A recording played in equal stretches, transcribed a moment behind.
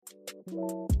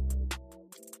You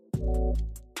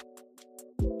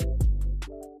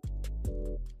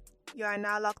are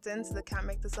now locked into the Can't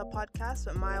Make This Up podcast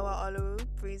with Maiwa Oluwu,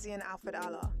 Breezy, and Alfred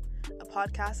Allah. A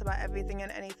podcast about everything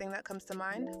and anything that comes to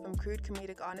mind, from crude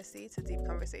comedic honesty to deep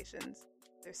conversations.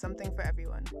 There's something for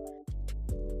everyone.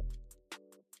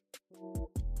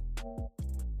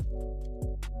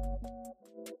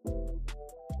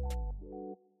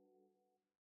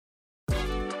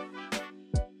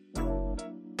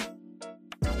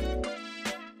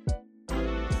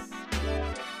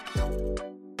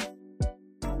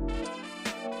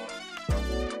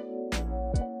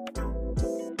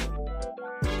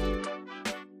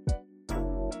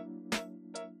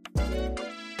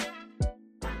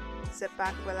 Sit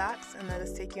back, relax, and let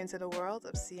us take you into the world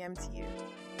of CMTU.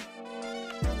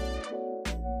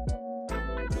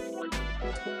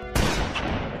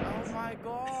 Oh my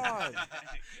god!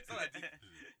 It's not that deep.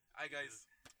 Hi guys,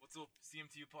 what's up?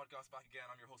 CMTU podcast back again.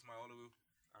 I'm your host, Maiwa Oluwu.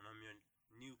 And I'm your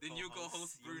New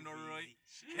co-host, Bruno Roy.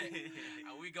 Young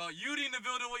And we got Yudi in the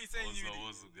building. What you saying, Yudi?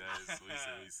 What's up, guys? What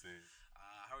you saying?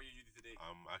 How are you, Yudi, today?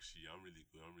 I'm really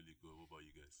good. What about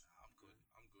you guys? I'm good.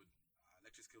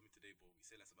 Lectures killed me today, but we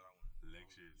say less about that one.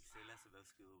 Lectures. We say less about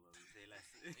school, but we say less.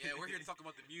 Yeah, we're here to talk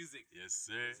about the music. Yes,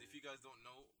 sir. If you guys don't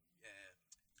know,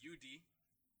 Yudi,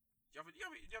 do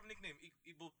you have a nickname?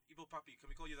 Igbo Papi. Can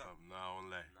we call you that? Nah,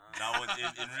 online. Nah. That one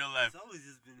in real life. It's always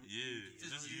just been It's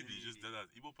just UD. Just that.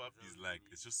 Igbo Pap is like,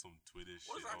 it's just some Twitter shit.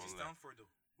 What does it actually online. stand for, though?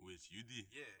 Which UD?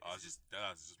 Yeah. It's just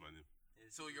my name.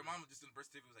 So your mom just in the birth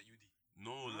certificate was at UD?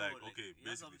 No, okay,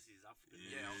 basically. Obviously is African.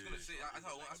 Yeah, I was gonna say. That's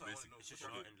what I want to know. It's just For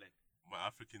sure. short and like My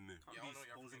African name. Yeah, I can't don't know be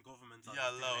your exposing government.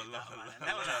 Yeah,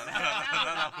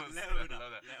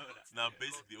 Now,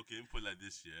 basically, okay, input like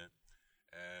this, yeah.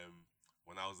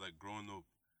 When I was like growing up,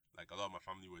 like a lot of my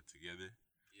family were together.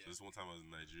 Yeah. So this one time I was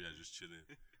in Nigeria, just chilling.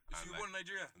 So And, you like, born in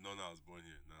Nigeria? No, I was born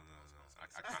here. No. I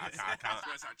can't.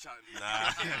 Let's start chatting. Nah.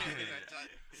 Let's start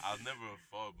chatting. I was never a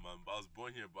fob, man. But I was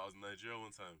born here, but I was in Nigeria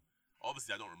one time.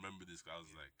 Obviously, I don't remember this because I was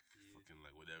like, fucking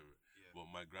like whatever. Yeah. But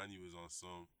my granny was on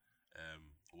some,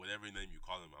 whatever name you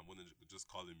call him, I'm gonna just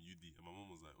call him UD. And my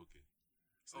mom was like, okay.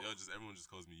 So everyone just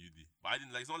calls me UD. But I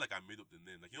didn't like. It's not like I made up the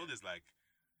name. Like you know, there's like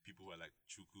people who are like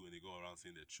Chuku and they go around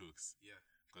saying they're Chooks. Yeah.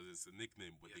 Because it's a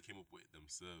nickname, but they came up with it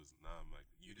themselves. Nah, I'm like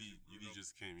UD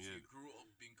just came. So Yeah. you grew up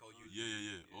being called UD?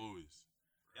 Yeah. Always.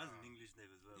 He has an English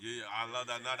name as well. Yeah, I love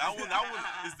that. Nah, that one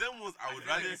is them ones I would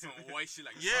rather. Some white shit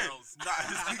like Yeah, Charles. nah,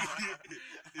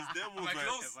 it's them ones Am I where.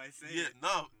 close? If I say Yeah, it,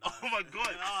 no. Oh my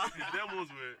god, it's them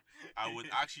ones where I would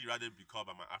actually rather be called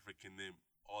by my African name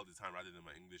all the time rather than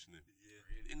my English name. yeah,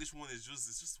 The English one is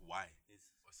it's just why.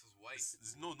 What's this white?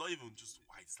 It's not even just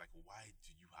why. It's like why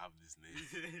do you have this name?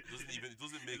 It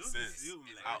doesn't make It doesn't sense assume,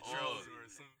 It's like, at like Charles all. or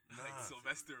some Nah. like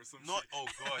Sylvester or some Not shit. oh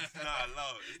god, nah,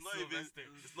 allow. It's not even. Sylvester.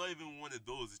 It's not even one of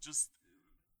those. It's just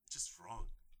wrong.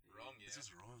 Wrong, yeah. It's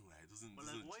just wrong. Like it doesn't. But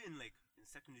like, doesn't why in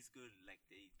secondary school, like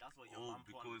that's what your Oh, mom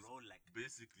put on the because roll, like.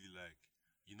 basically like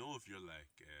you know if you're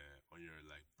like on your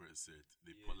like birth cert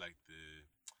they Yeah. put like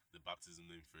the baptism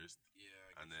name first Yeah.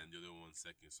 and then the other one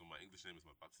second. So my English name is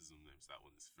my baptism name, so that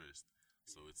one is first.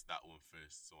 So it's that one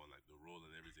first. So on like the roll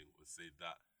and everything would say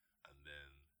that and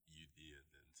then UD and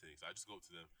then thing. So I just go up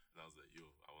to them and I was like, yo,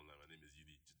 I want like my name is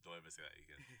UD. Just don't ever say that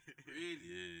again. Really?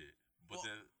 Yeah. But Well,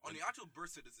 then on the actual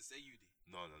birth cert, does it say UD?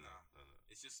 no.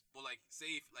 It's just, but like, say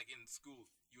if like in school,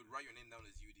 you would write your name down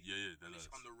as UD. Yeah, And that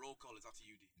is. on the roll call, it's after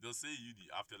UD. They'll say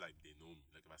UD after like they know me,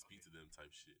 like if I speak to them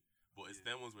type shit. But it's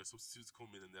them ones where substitutes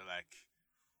come in and they're like,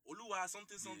 Oluwa,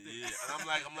 something. yeah. And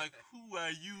I'm like, who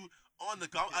are you on the?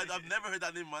 I've never heard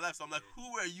that name in my life, so I'm like, who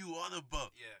are you on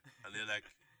about? Yeah. And they're like,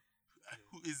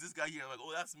 who is this guy here? I'm like,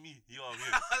 oh, that's me. Here I'm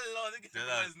here. Hello, they get They're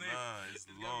the like, guy's name. nah, it's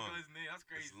They long. got his name. That's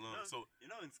crazy. It's long. So You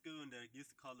know, in school when they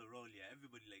used to call the roll, yeah,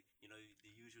 everybody like,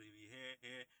 they usually be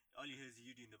here. All you hear is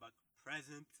UD in the back,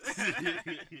 present.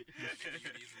 Maybe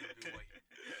UD is a little bit white.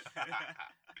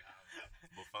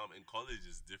 but fam, in college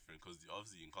it's different because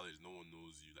obviously in college no one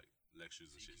knows you like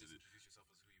lectures and So you shit. can just introduce yourself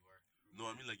as who you are. No,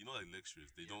 I mean like like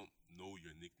lecturers, they don't know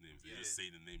your nicknames. They Yeah. just say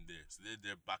the name there. So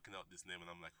they're backing out this name, and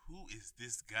I'm like, who is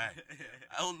this guy?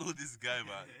 I don't know this guy,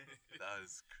 man. That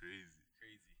is crazy.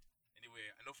 Crazy. Anyway,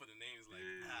 I know for the names, like,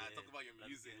 Yeah. talk about your Let's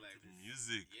music, get like, into this.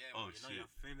 Music. Yeah, Oh man, You know, shit.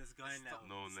 you're a famous guy Let's now. talk-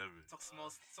 No, never. talk small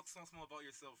about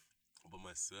yourself. But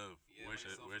myself. Yeah, where about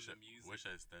should yourself where and should the music. where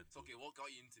should I start? It's okay, what got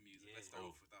you into music? Yeah. Let's start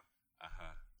Oh. off with that.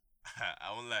 I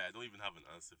won't lie. I don't even have an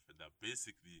answer for that.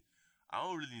 Basically, I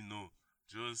don't really know.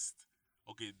 Just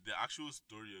okay. The actual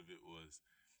story of it was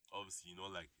obviously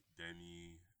like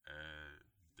Denny,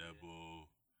 Debo,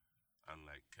 and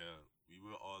like Kel. We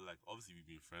were all like obviously we've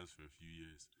been friends for a few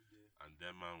years, Yeah. and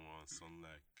that man was some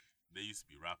like they used to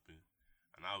be rapping,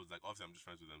 and I was like, obviously I'm just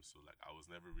friends with them, so like I was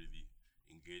never really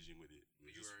engaging with it.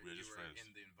 We were just friends.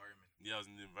 In the environment. Yeah, I was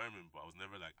in the environment, but I was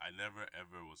never like, I never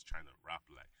ever was trying to rap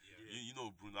like. Yeah. You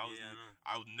know, Bruno, I Yeah,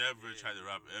 I know. would never Yeah, try to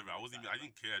rap yeah, ever. I wasn't even, I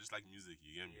didn't care. I just like music.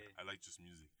 You get me? Yeah. I like just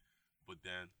music. But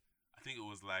then I think it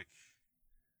was like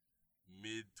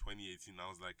mid 2018. I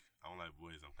was like, I don't like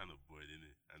boys. I'm kind of bored in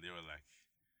it, and they were like,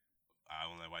 I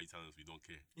don't like, why are you telling us we don't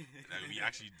care? Like we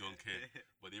actually don't care.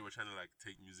 But they were trying to like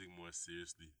take music more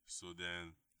seriously. So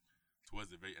then,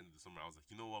 towards the very end of the summer, I was like,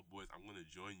 you know what, boys, I'm gonna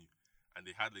join you. And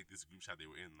they had like this group chat they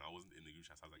were in, and I wasn't in the group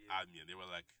chat. So I was like, Yeah. add me, and they were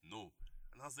like, no.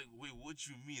 And I was like, wait, what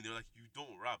do you mean? They were like, you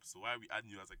don't rap, so why are we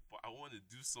adding you? I was like, but I want to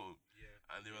do something. Yeah.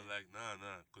 And they were like, nah,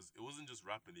 because it wasn't just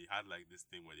rapping. They had like this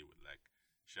thing where they would like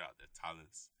share out their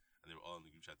talents, and they were all in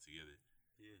the group chat together.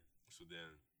 Yeah. So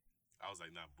then I was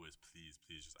like, nah, boys, please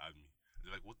just add me. And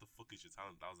they're like, what the fuck is your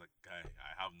talent? I was like, guy,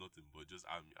 I have nothing, but just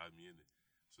add me in it.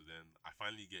 So then I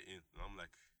finally get in, and I'm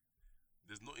like,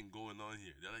 there's nothing going on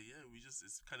here. They're like, yeah,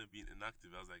 it's kind of being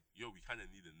inactive. I was like, yo, we kind of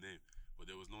need a name, but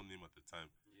there was no name at the time.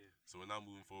 Yeah. So we're now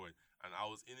moving forward, and I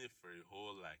was in it for a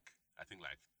whole like, I think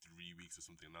like 3 weeks or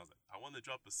something, and I was like, I want to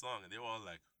drop a song, and they were all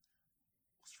like,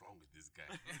 what's wrong with this guy?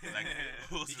 Like,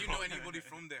 what's Did you know wrong? anybody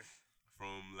from there?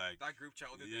 From like That group chat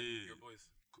other than Yeah. your boys?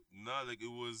 Nah, like it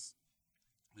was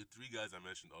the 3 guys I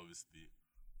mentioned, obviously,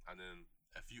 and then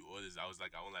a few others. I was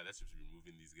like, I won't lie, let's just be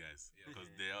removing these guys Yeah. because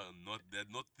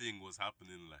nothing was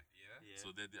happening. Like, Yeah. Yeah.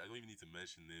 so I don't even need to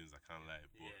mention names. I can't lie,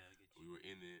 but Yeah, I get you. we were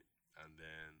in it, and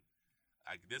then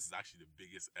like this is actually the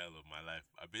biggest L of my life.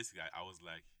 I was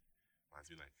like, man, it's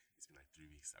been like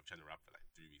 3 weeks. I'm trying to rap for like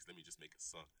 3 weeks. Let me just make a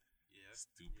song. Yeah.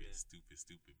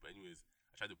 Stupid. But anyways,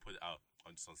 I tried to put it out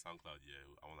on SoundCloud. Yeah,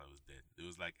 I won't lie, it was dead. It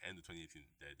was like end of 2018,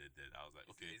 dead. I was like,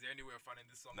 okay, Is there any way of finding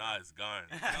this song? nah, it's gone.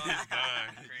 No, It's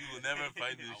gone. crazy. You will never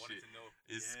find this I wanted shit. to know.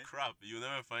 It's Yeah. crap. You'll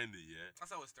never find it. Yeah.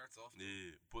 That's how it starts off. though.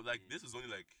 Yeah. But like this was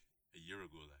only like a year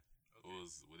ago. Like it Okay.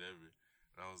 was whatever.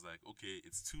 And I was like, okay,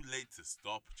 it's too late to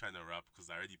stop trying to rap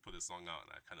because I already put a song out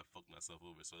and I kind of fucked myself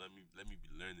over. So let me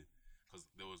be learning because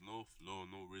there was no flow,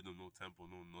 no rhythm, no tempo,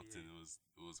 no nothing. Yeah.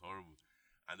 It was horrible,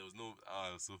 and there was no.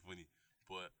 It was so funny.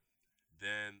 But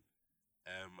then,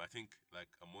 I think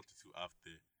like a month or two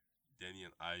after, Denny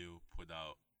and Ayo put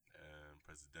out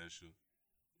Presidential.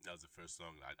 That was the first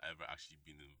song I'd ever actually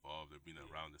been involved or been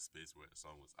around the space where the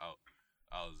song was out.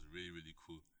 That was really, really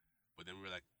cool. But then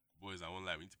we were like, boys, I won't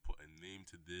lie, we need to put a name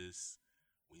to this.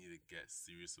 We need to get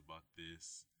serious about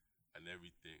this and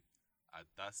everything. At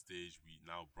that stage, we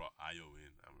now brought Ayo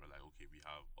in, and we're like, okay, we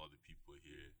have all the people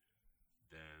here.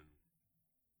 Then,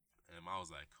 I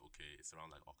was like, okay, it's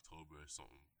around like October or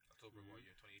something. October what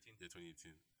year? 2018. Yeah,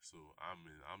 2018. So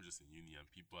I'm just in uni, and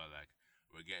people are like,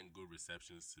 we're getting good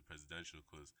receptions to Presidential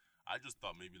because I just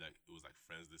thought maybe like it was like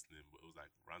friends listening, but it was like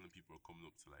random people were coming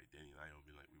up to like Danny and I and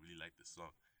being like, we really like this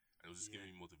song, and it was just Yeah.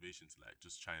 giving me motivation to like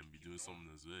just try and be doing going.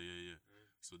 something as well. Yeah.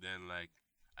 So then like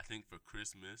I think for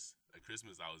Christmas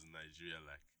I was in Nigeria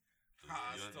like.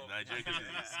 Stop. Nigerian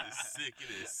Christmas is sick,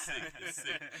 innit? It's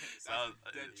sick. So I was,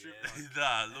 dead trip, man.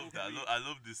 nah, I love that. I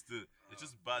love this too. It's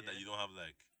just bad that yeah. you don't have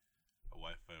like a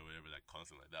Wi-Fi or whatever, like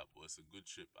constant like that. But it's a good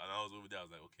trip. And I was over there. I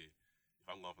was like, okay, if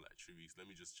I'm gone for like 3 weeks, let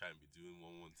me just try and be doing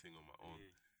one thing on my own.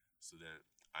 Yeah. So then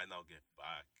I now get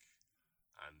back,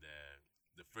 and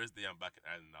the first day I'm back in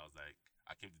Ireland, I was like,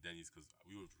 I came to Denny's because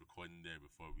we were recording there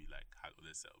before we like had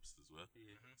other setups as well.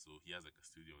 Yeah. So he has like a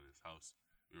studio in his house.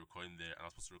 We were recording there, and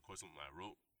I was supposed to record something I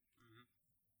wrote. Mhm.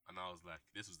 And I was like,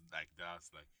 this was like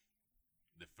that's like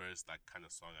the first like kind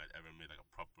of song I'd ever made, like a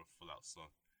proper full out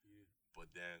song. Yeah.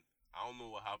 But then I don't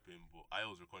know what happened, but I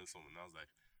was recording something, and I was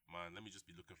like, man, let me just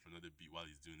be looking for another beat while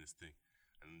he's doing this thing.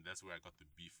 And that's where I got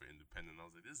the beat for Independent. I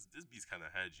was like, this beat's kind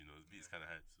of hard, you know. This beat's kind of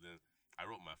hard. So then I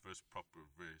wrote my first proper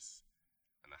verse,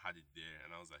 and I had it there,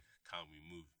 and I was like, can't we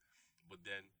move? But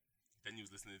then he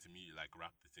was listening to me like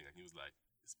rap the thing, and he was like,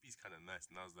 this beat's kind of nice.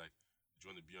 And I was like, do you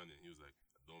want to be on it? And he was like,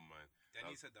 I don't mind.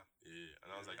 Danny said that. Yeah, and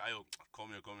I was like, Ayo,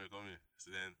 come here. So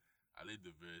then I laid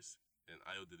the verse, and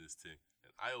Ayo did his thing.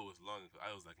 And Ayo was long, because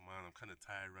Ayo was like, man, I'm kind of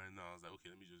tired right now. I was like, okay,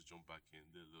 let me just jump back in,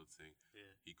 did a little thing. Yeah.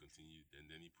 He continued, and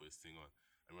then he put his thing on.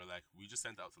 And we're like, we just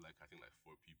sent out to like, I think like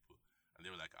 4 people. And they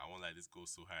were like, I won't let this go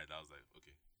so hard. I was like,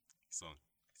 okay, song.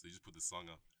 So he just put the song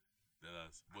out. And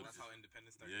that's how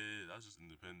Independent started. Yeah, that was just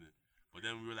Independent. But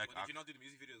then we were like, But did you not do the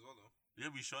music video as well though? yeah,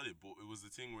 we shot it, but it was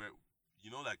the thing where, you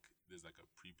know, like there's like a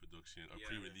pre-production or Yeah.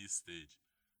 pre-release stage.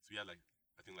 So we had like,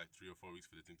 I think like 3 or 4 weeks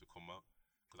for the thing to come out.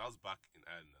 Because I was back in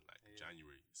Ireland in like Yeah.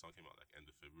 January. The song came out like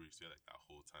end of February. So we had like that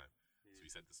whole time. Yeah. So we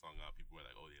sent the song out. People were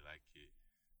like, oh, they like it.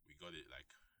 We got it like,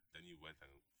 then he went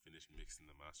and finished mixing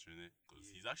and mastering it.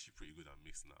 Because Yeah. he's actually pretty good at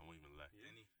mixing it, I won't even lie. Yeah.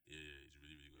 Danny. Yeah,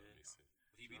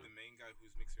 be the main guy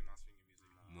who's mixing and mastering your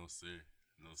music? No sir,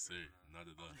 no sir, not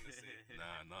at all. I was gonna say.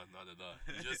 Not at all.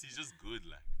 He's just good,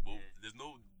 like. But Yeah. there's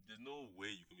no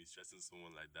way you can be stressing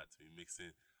someone like that to be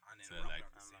mixing. And then So, rapping like,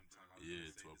 at the same time. I was yeah,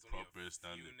 gonna say, to a there's only proper few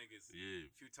standard. niggas, Yeah,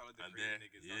 few talented and creative then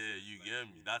niggas. yeah, you get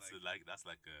me. That's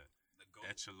like a the goat.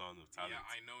 echelon of talent. Yeah,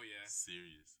 I know. Yeah.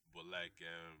 Serious, but like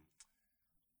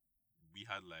we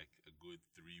had like a good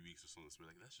 3 weeks or something. So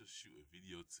we're like, let's just shoot a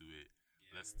video to it.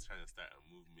 Yeah. Let's try to start a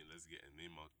movement. Let's get a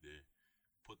name out there.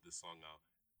 Put the song out.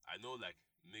 I know like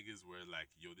niggas were like,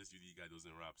 yo, this UD guy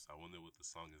doesn't rap, so I wonder what the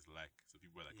song is like. So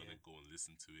people are like gonna go and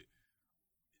listen to it.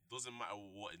 Doesn't matter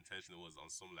what intention it was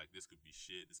on some, like this could be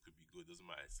shit, this could be good, doesn't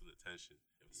matter, it's still attention.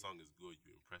 If the song is good,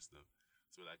 you impress them.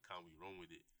 So we're like, can't we run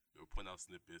with it? We were putting out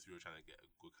snippets, we were trying to get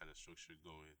a good kind of structure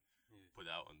going. Yeah. Put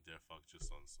it out on Derfuck just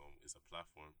on some, it's a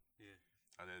platform. Yeah.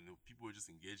 And then people were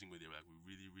just engaging with it. Like,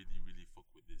 we really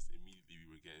fuck with this. Immediately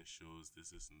we were getting shows,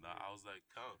 this and that. I was like,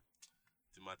 come,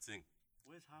 did my thing.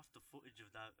 Where's half the footage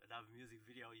of that music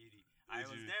video, Yudi? I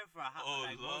was you? there for Oh,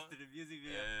 most Lord. of the music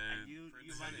video, And and you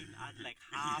Prince. man didn't add like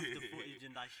half the footage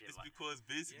in that shit. It's man. because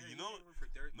basically, you know, for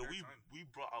their no, time. we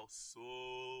brought out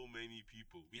so many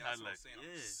people. We Yeah, had like that's what I'm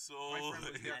saying. Yeah. so My friend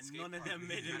was there at And skate none of park. them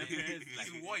made an And appearance. He's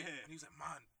Like, white, yeah. and he was like,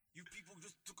 "Man, you people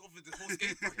just took over this whole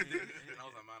skate park." And I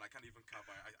was like, "Man, I can't even cap.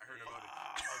 I heard about it."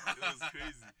 wow, it was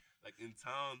crazy. Like in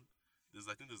town, there's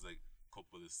like a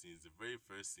couple of scenes. The very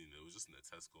first scene, it was just in a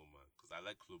Tesco, man, because I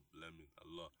like Club Lemon a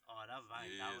lot. Oh, that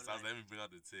vibe. Yeah, that was so I was like, let me bring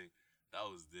out the thing. That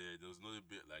was there. There was another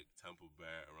bit like Temple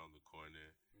Bar around the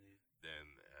corner. yeah. Then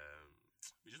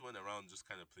we just went around just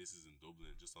kind of places in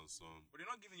Dublin, just on some. But they're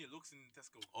not giving you looks in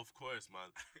Tesco. Of course, man.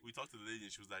 We talked to the lady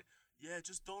and she was like, "Yeah,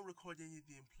 just don't record any of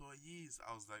the employees."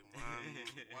 I was like, "Man,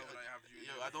 Why would I have you? in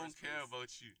yo, there in I the don't first care place? about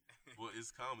you." But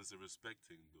it's calm. It's a respect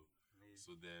thing, though. Yeah.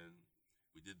 So then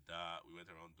we did that. We went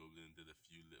around Dublin, did a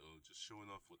few little, just showing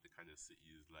off what the kind of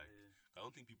city is like. Yeah. I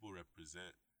don't think people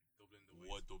represent Dublin, the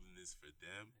what waste. Dublin is for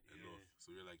them Yeah. enough.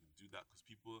 So we're like, do that because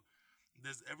people,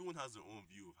 everyone has their own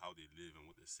view of how they live and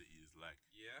what the city is like.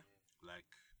 Yeah. Like,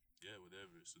 yeah,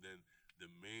 whatever. So then the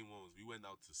main one was we went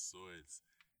out to Swords,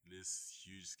 this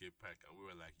huge skate park, and we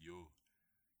were like, yo,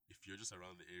 if you're just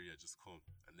around the area, just come.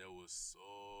 And there was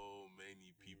so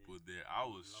many people there. I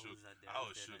was Loads shook. out there, I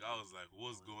was there, shook. like, I was like,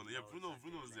 what's going on? Yeah, Bruno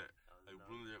was there. Like, Loads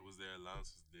Bruno out was there,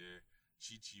 Lance was there,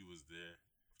 Chi was there.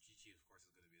 Chichi, of course,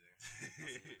 is gonna be there.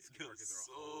 There was Skate park is a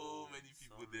so whole- many So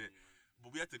people there. many, man. But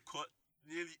we had to cut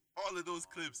nearly all of those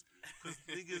clips because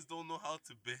niggas don't know how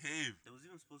to behave. There was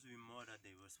even supposed to be more that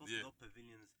day. We were supposed Yeah. to go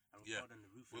pavilions and Yeah. record on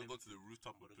the roof. We and went to the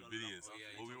rooftop But of it got pavilions. locked Oh, yeah,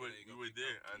 But you we told were me that you we got were kicked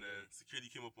there, out. and Yeah. security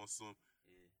came up on some.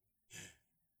 Yeah.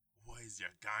 What is your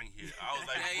gang here? I was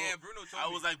like, Yeah, bro. Bruno told I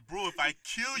me. was like, bro, if I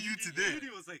kill you today, Yudi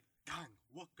was like, gang,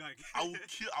 what gang? I will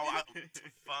kill.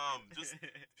 Fam, just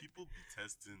people be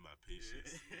testing my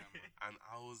patience, Yeah, man. and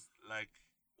I was like,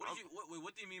 What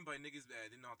do you mean by niggas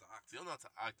didn't know how to act? they don't know how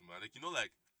to act, man. Like, you know,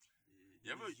 like.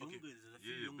 You ever, There's okay, youngers, there's a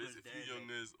few yeah, youngers basically a there, few like,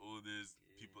 youngers, olders,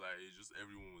 Yeah. people our age, just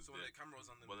everyone was So when there. the camera was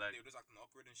on them, But, like, they were just acting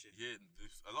awkward and shit. Yeah,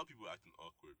 there's a lot of people acting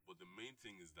awkward, but the main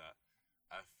thing is that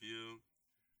I feel,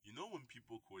 you know, when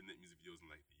people coordinate music videos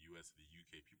in like the US or the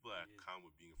UK, people are Yeah. calm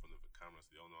with being in front of a camera, so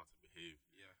they all know how to behave.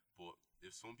 Yeah. But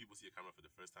if some people see a camera for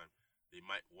the first time, they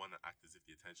might want to act as if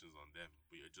the attention's on them,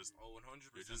 but you're just Oh,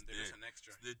 100%. You're just They're just there. an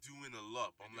extra. they're doing a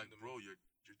lot. But I'm They're like, doing the bro, most.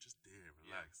 you're just there,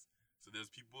 relax. So there's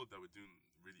people that were doing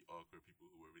really awkward, people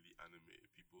who were really animated,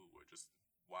 people who were just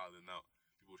wilding out,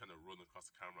 people were trying to run across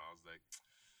the camera. I was like,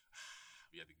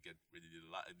 we had to get rid of a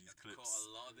lot of these Cut clips. a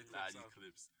lot of the Lot clips of these out.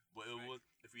 clips. But it Right. would,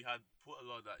 if we had put a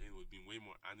lot of that in, it would have been way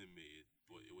more animated,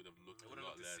 but it would have looked It a would have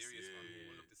lot looked less. serious, man. It would Yeah,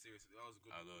 have looked serious. That was a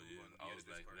good. I know, move yeah. on the I was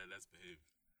editor's like, part. let's behave.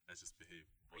 Let's just behave.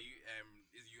 Are you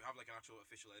you have like an actual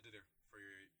official editor for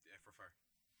your for Fire?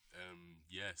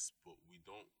 Yes, but we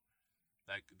don't.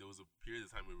 Like, there was a period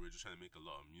of time where we were just trying to make a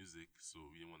lot of music, so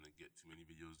we didn't want to get too many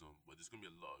videos done. But there's gonna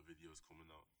be a lot of videos coming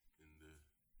out in the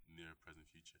near present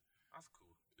future. That's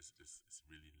cool. It's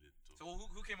really lit. Though. So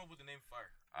who came up with the name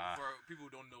Fire? Ah. For people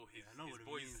who don't know his, I know his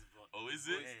what boys, it means, but Oh, is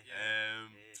Boys, it? yeah.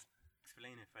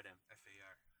 Explain it for them.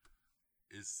 FAR.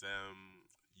 It's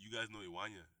you guys know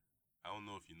Iwanya. I don't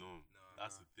know if you know him. No.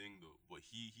 That's the thing though. But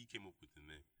he came up with the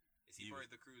name. Is he He part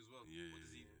was- of the crew as well? Yeah, What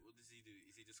does he yeah. What does he do?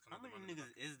 Is he just kind How of the many man in the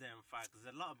niggas is there in Fire? Because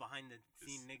there's a lot of behind the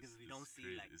scene niggas we don't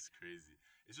see. Like, It's crazy.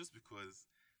 It's just because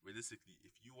realistically,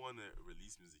 if you wanna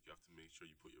release music, you have to make sure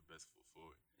you put your best foot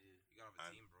forward. back? You gotta have a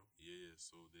And- team, bro. Yeah,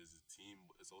 so there's a team,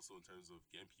 but it's also in terms of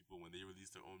getting people when they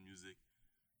release their own music.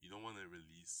 You don't want to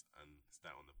release and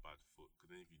start on the back foot,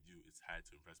 because then if you do, it's hard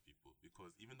to impress people.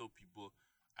 Because even though people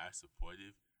are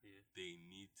supportive, yeah, they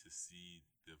need to see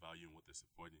the value in what they're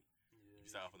supporting. yeah, If you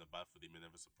start off on a bad foot, they may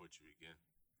never support you again.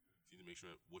 So you need to make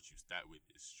sure what you start with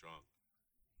is strong.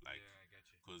 Like, yeah, I get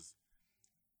you. because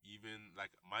even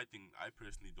like my thing, I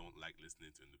personally don't like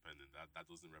listening to independent. That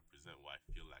doesn't represent what I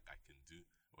feel like I can do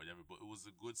or whatever. But it was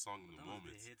a good song in the That was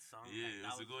moment. the hit song. Yeah, like, it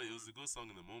that was a good. It was one. a good song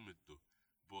in the moment though.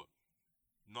 But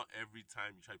not every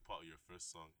time you try to put out your first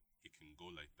song, it can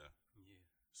go like that. Yeah.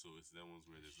 So it's them ones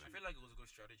where there's I like. feel like it was a good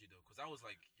strategy though, because that was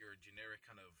like your generic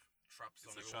kind of trap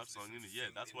song. It's a everyone trap song, listens innit? to Yeah,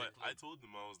 sing that's in why the I club told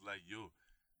them, I was like, yo,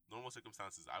 normal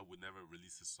circumstances, I would never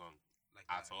release a song like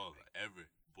at that, all, like, ever.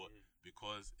 But Yeah.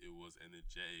 because it was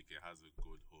energetic, it has a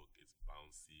good hook, it's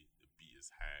bouncy, the beat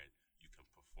is hard, you can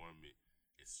perform it,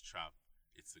 it's trap.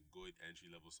 It's a good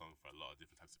entry level song for a lot of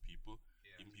different types of people.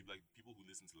 yeah, Even people who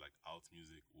listen to like alt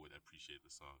music would appreciate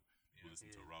the song. People yeah.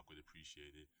 listen to Yeah. rock would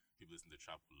appreciate it. People listen to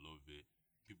trap would love it.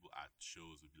 People at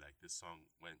shows would be like, this song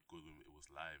went good when it was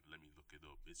live. Let me look it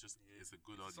up. It's just, Yeah. it's a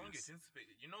good The song audience. gets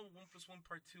anticipated. You know, 1+1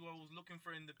 Part 2. I was looking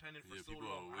for independent for Yeah, so people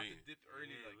long. are I had to waiting. dip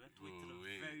early. Yeah, Like we had to wait till Bro, the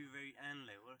wait. very, very end.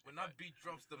 Like, what? when that beat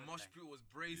drops, the mosh pit was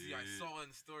brazy. I Yeah. saw it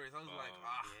in stories. I was like,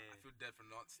 Yeah. I feel dead for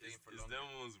not staying It's for longer. them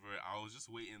ones where I was just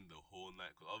waiting the whole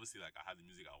night. Cause obviously, like I had the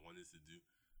music I wanted to do,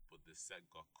 but the set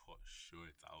got cut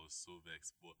short. I was so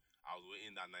vexed. But I was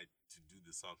waiting that night to do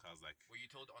the song. Cause I was like, Were you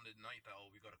told on the night that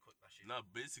we gotta cut that shit? not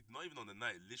even on the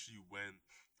night. Literally when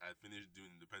I finished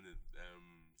doing independent.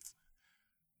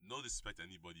 No disrespect to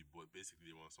anybody, but basically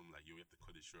they want something like, yo, we have to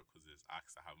cut it short because there's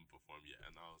acts that haven't performed yet.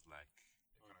 And I was like,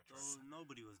 So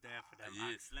nobody was there for them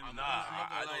Yeah. acts. Let me I'm Nah, not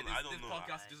gonna lie, I don't this know.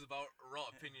 podcast is just about raw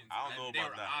opinions. I don't and know they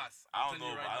about were that. ass. I I'm don't know.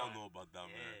 telling you right I now. don't know about that,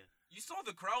 man. Yeah. You saw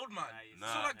the crowd, man. Nah, You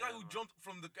Nah. saw that guy who Hell no. jumped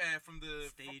from the Stage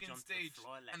fucking onto the stage,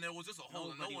 floor, like, and there was just a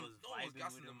hole, and no nobody one was was vibing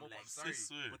gassing with them him, up. I'm like, sorry. I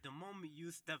swear. But the moment you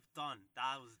stepped on,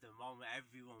 that was the moment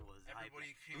everyone was hyped. Everybody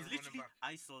It came was running literally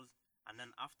back. ISOs, and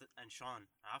then Sean.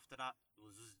 After that, it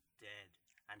was just dead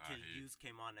until I hate- Hughes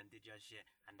came on and did your shit,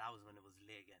 and that was when it was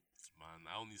lit again. Man,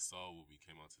 I only saw what we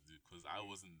came out to do because I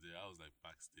wasn't there. I was like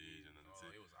backstage and then Oh,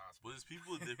 it was ass. But there's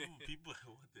people, people,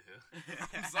 what the hell?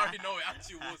 I'm sorry, no, it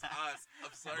actually was ass.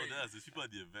 I'm sorry. No, there's people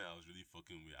at the event I was really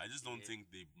fucking with. I just don't Yeah.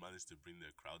 think they managed to bring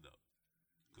their crowd out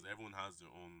because everyone has their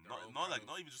own, Their own not kind like of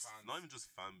not even just fans.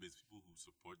 fan base, people who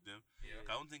support them. Yeah.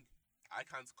 I don't think I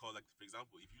can't call like, for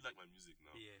example, if you like my music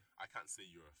now, Yeah. I can't say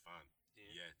you're a fan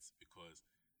Yeah. yet because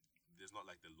there's not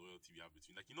like the loyalty we have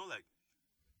between, like,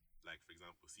 like for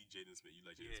example, see Jaden Smith, you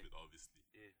like Jaden Yeah. Smith obviously,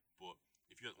 Yeah. but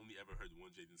if you had only ever heard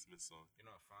one Jaden Smith song, You're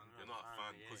not a fan. No. you're not a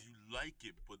fan Yeah. because you like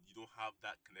it, but you don't have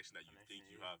that connection that you think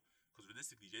Connection, you yeah. have. Because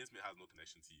realistically, Jaden Smith has no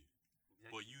connection to you. Exactly.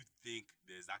 But you think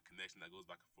there's that connection that goes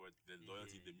back and forth. The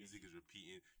loyalty, Yeah, the music is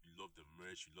repeating. You love the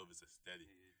merch. You love his aesthetic.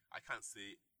 Yeah. I can't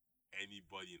say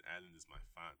anybody in Ireland is my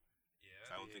fan. Yeah.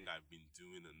 'Cause I don't Yeah. think I've been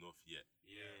doing enough yet.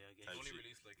 Yeah, I get Type They only shit.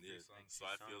 released like 3 Yeah. songs. So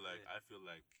I songs, feel like yeah.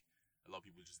 a lot of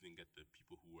people just didn't get the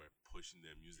people who were pushing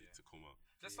their music Yeah. to come out.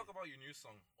 Let's talk about your new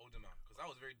song, Older Man, because that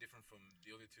was very different from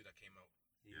the other 2 that came out.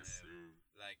 Yes, sir.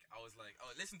 Like, I was like,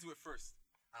 oh, listen to it first.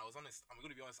 And I was honest. I'm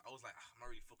gonna be honest. I was like, I'm not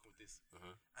really fucking with this. Uh-huh.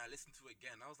 And I listened to it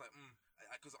again. I was like,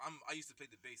 because I used to play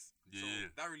the bass. Yeah. So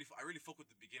that I really fuck with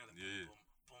the beginning. Like, Yeah. boom,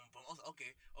 boom, boom. I was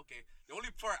like, okay. The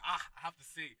only part I have to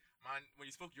say, man, when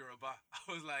you spoke Yoruba, I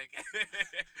was like,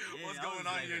 what's I going was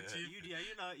on like, here, yeah. Chief?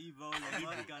 You know, Evo, like,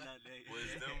 what's going on there? Well,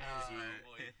 it's them Ah, ones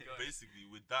boy, where God. basically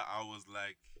with that I was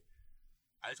like,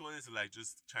 I just wanted to like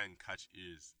just try and catch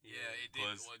ears. Yeah, it did.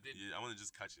 Because Well, it did. yeah, I want to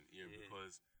just catch an ear Yeah.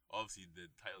 because obviously the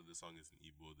title of the song is in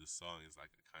Igbo. The song is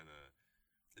like a kind of,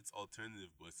 it's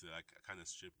alternative, but it's like a kind of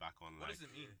strip back on What like. does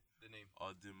it mean? The name?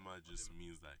 Odima just Odima.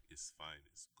 means like it's fine,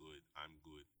 it's good, I'm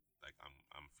good, like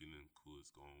I'm feeling cool,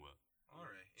 it's going well. All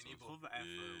right. In So Igbo. Cover effort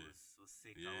Yeah. was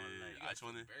sick. Yeah, I want like, You I gotta just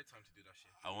wanna- take bare time to do that shit.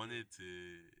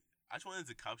 I just wanted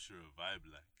to capture a vibe,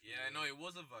 like Yeah, no, it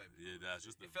was a vibe. yeah, that's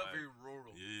just the It felt vibe. very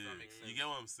rural. If Yeah, that makes sense. you get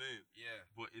what I'm saying. Yeah.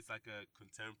 But it's like a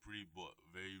contemporary but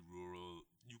very rural.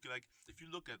 You can like, if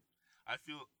you look at, I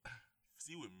feel,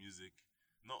 see with music,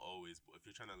 not always, but if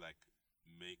you're trying to like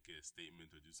make a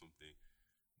statement or do something,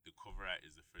 the cover art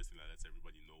is the first thing that lets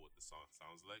everybody know what the song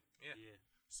sounds like. Yeah. yeah.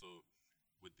 So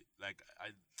with like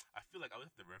I feel like I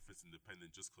would have to reference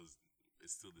Independent just because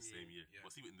it's still the same year. Yeah.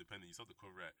 But see with Independent, you saw the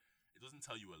cover art. It doesn't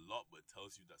tell you a lot, but it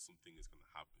tells you that something is gonna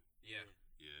happen. Yeah.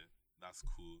 Yeah, that's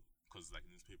cool. Cause like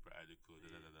newspaper article,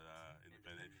 da da da da, da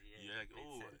Independent. Yeah, You're like, makes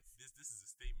oh, sense. this is a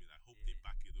statement. I hope they Yeah.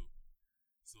 back it up.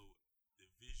 So the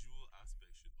visual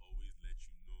aspect should always let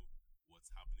you know what's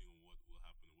happening and what will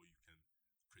happen and what you can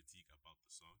critique about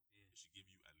the song. Yeah. It should give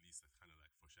you at least a kind of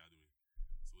like foreshadowing.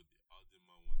 So with the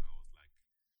Aldema one, I was like,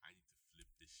 I need to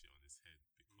flip this shit on its head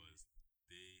because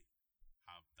they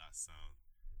have that sound.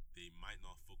 They might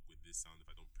not fuck with this sound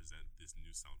if I don't present this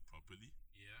new sound properly.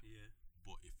 Yeah. Yeah.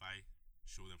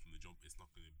 show them from the jump it's not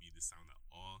gonna be the sound at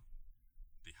all.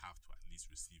 They have to at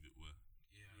least receive it well.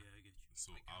 Yeah. Yeah, I get you.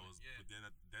 So I get I it, was, yeah. but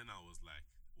then I was like,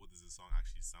 what does the song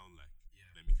actually sound like? Yeah.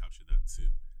 Let me capture that too.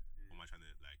 What am I trying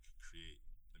to like create?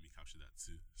 Let me capture that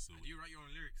too. So And do you write your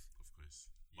own lyrics? of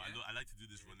course, but Yeah? I like to do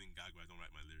this running gag where I don't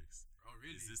write my lyrics. Oh,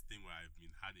 really? It's this thing where I've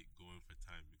been had it going for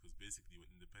time because basically when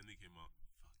Independent came out,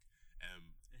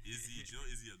 Izzy, do you know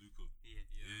Izzy Aluko? Yeah.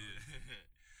 Yeah.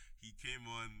 He came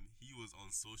on. He was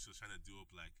on social trying to do up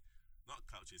like, not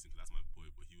clout chasing because that's my boy,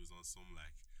 but he was on some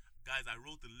like, guys, I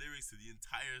wrote the lyrics to the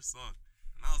entire song,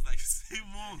 and I was like, same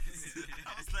ones.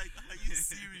 I was like, are you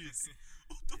serious?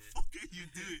 What the fuck are you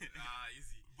doing?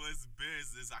 Easy. But it's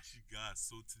bears. There's actually gas.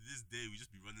 So to this day, we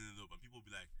just be running it up, and people be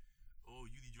like, oh,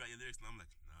 did you write your lyrics? And I'm like,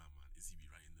 nah, man, Izzy be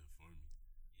writing them for me.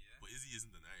 Yeah. But Izzy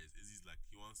isn't an artist. Izzy's like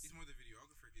he wants. He's more the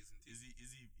videographer, isn't he?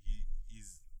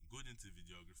 He's good into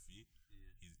videography. Yeah.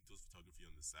 He does photography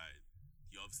on the side.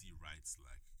 He obviously writes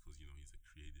like because he's a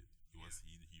creative. He wants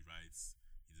he writes.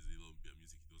 He does a little bit of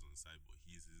music he does on the side, but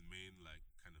his main like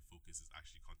kind of focus is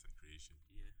actually content creation.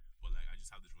 Yeah. But like I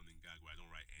just have this running gag where I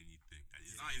don't write anything. And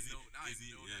Now I know that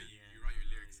yeah. you write your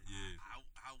lyrics. Yeah. I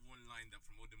have one line that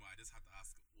from Odemo, I just had to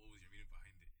ask, what was your meaning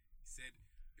behind it? He said,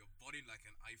 "You're budding like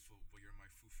an iPhone, but you're my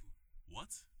fufu." What?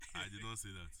 I did not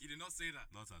say that. You did not say that.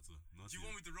 Not at all. Not Do you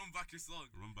yet. want me to run back your song?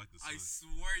 Run back the song. I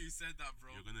swear you said that,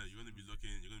 bro. You're gonna be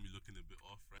looking a bit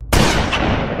off, right?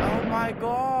 Oh my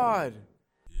god!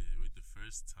 Yeah, with the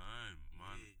first time,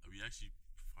 man. Yeah. We actually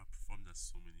performed at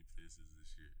so many places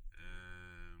this year.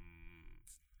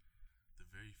 The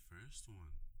very first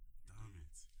one. Damn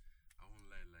it. I won't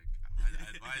lie, like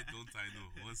why don't I know?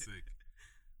 One sec.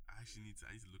 I need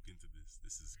to look into this.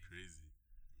 This is crazy.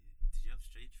 Did you have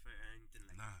stage fright or anything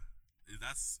like Nah.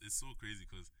 It's so crazy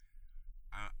because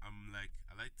I'm like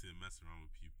I like to mess around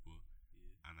with people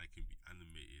and I can be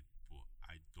animated, but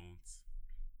I don't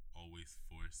always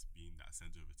force being that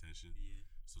center of attention. Yeah.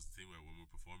 So it's the thing where when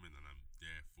we're performing and I'm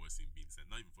there forcing being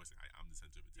not even forcing, I am the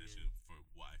center of attention for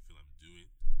what I feel I'm doing.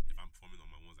 If I'm performing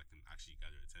on my ones, I can actually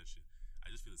gather attention.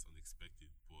 I just feel it's unexpected,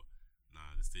 but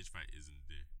nah, the stage fright isn't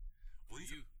there. For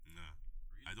you? Nah.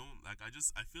 Really? I don't like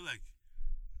I feel like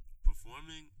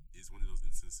performing is one of those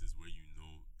instances where you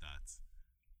know that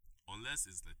unless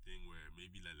it's the thing where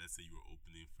maybe like let's say you were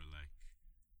opening for like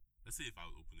let's say if I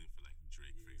was opening for like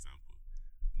Drake for example,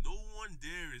 no one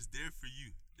there is there for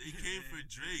you. They came for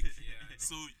Drake. Yeah, I know.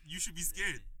 So you should be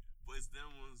scared. But it's them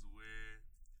ones where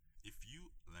if you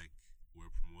like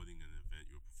were promoting an event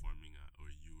you're performing at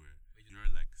or you're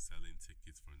like selling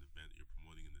tickets for an event, you're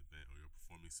promoting an event or you're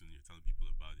performing soon, you're telling people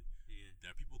about it. Yeah.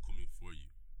 There are people coming for you.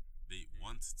 They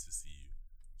want to see you.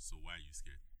 So why are you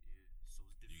scared? Yeah. So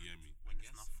it's different You get me? when I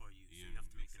it's guess not so. for you. So Yeah, you have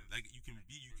to make makes it sense. Like you can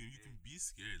be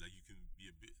scared, like you can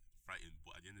be a bit frightened,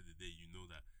 but at the end of the day you know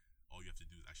that all you have to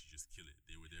do is actually just kill it.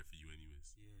 They were there for you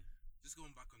anyways. Yeah. Just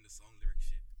going back on the song lyric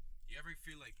shit. You ever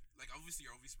feel like obviously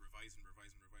you're always revising, but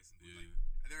Yeah. like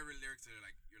are there ever lyrics that are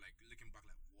like you're like looking back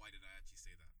like why did I actually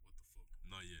say that? What the fuck?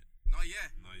 Not yet. Not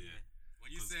yet. Not yet.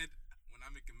 When you 'Cause- said when I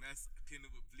make a mess, I clean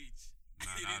it with bleach.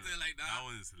 Nah, You didn't say it like that. That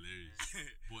one is hilarious.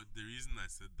 But the reason I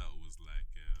said that was like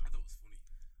I thought it was funny.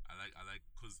 I like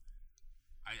because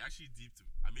I actually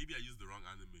maybe I used the wrong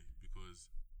anime because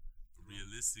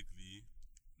realistically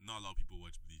not a lot of people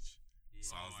watch Bleach. Yeah.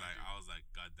 So Oh, I was like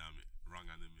god damn it, wrong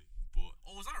anime. But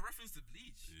Oh, was that a reference to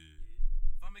bleach? yeah,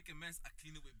 If I make a mess, I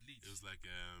clean it with bleach. it was like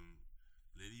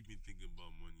lady been thinking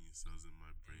about money, cells in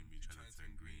my brain, been trying to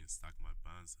turn green, stack my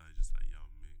bands, I just like yo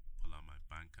man, pull out my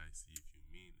bank I see if you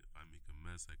mean. If I make a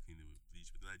mess, I clean it with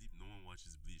bleach. But then no one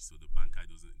watches Bleach, so the bank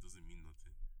doesn't mean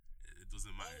nothing. It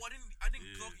doesn't matter. Oh, I didn't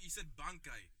Yeah. clock. You said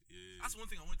bankai. Yeah. That's one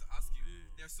thing I wanted to ask you.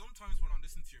 Yeah. There's sometimes when I'm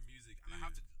listening to your music and I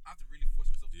Yeah. have to really force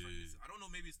myself to try and Yeah. listen. I don't know,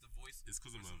 maybe it's the voice. It's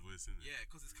because of or my some- voice, innit? Yeah,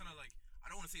 because it's kind of like I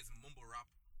don't want to say it's mumble rap,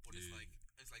 but Yeah.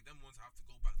 it's like them ones I have to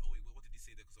go back. Oh wait, what did he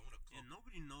say there? Because I want to Yeah, clock.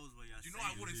 nobody knows what you're You know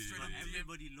saying. I wouldn't Yeah, straight yeah, up yeah. DM.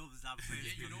 Everybody loves that verse.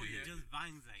 Yeah, you know, it yeah. just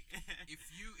bangs like.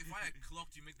 If I had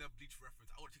clocked you make that bleach reference,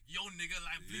 I would yo nigga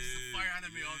like bleach is a fire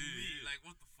anime on me. Yeah. Like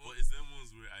what the fuck? But it's them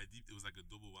ones where it was like a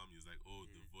double whammy. It was like, oh,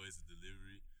 the voice, the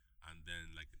delivery, and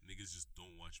then like niggas just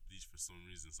don't watch Bleach for some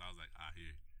reason. So I was like,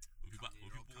 here.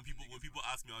 When people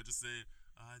ask me, I'll just say,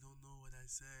 I don't know what I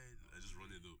said. I just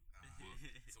run it up. But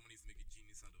Someone needs to make a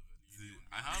genius out of it. see, You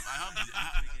don't-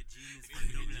 Like a genius You for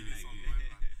need to make a Dublin, genius like. on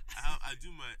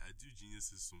my man. I do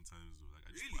geniuses sometimes though. Like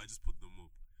Really? I just put them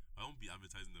up. I won't be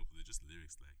advertising them because they're just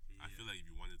lyrics. Like I Yeah. feel like if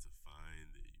you wanted to find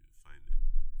it, you would find it.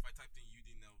 If I typed in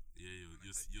UD now, Yeah, When I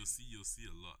you'll typed you'll see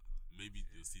a lot. Maybe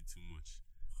you'll see too much.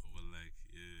 But like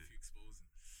if you exposing.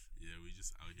 yeah, we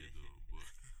just out here though. But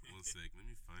 1 sec. Let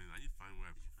me find. I need to find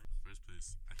where I first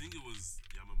place. I think it was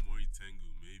Yamamori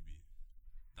Tengu, maybe.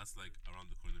 That's like around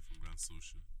the corner from Grand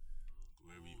Social,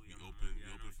 where we open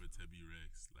for Tebby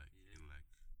Rex, like in like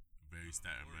very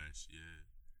starter match. Yeah.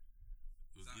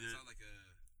 It was Is that like a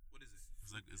what is this?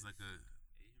 It's like a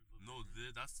no.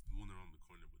 That's the one around the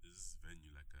corner, but there's this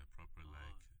venue like a proper Is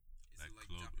like it like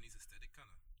club. Japanese aesthetic kind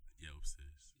of? Yeah,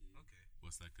 upstairs. Okay.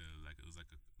 But it's it was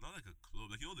like a not like a club,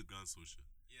 like the Grand Social,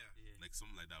 Yeah. like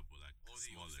something like that, but like Oh,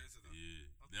 they smaller. upstairs of that? Yeah,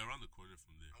 Okay. they're around the corner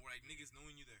from there. And we're like niggas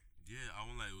knowing you there. Yeah, I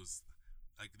won't lie, it was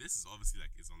like this is obviously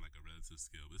like it's on like a relative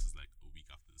scale. But this is like a week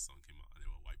after the song came out, and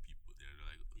there were white people there. They're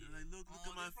like, look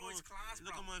at my phone,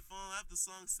 look at my phone. I have the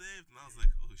song saved, and I was like,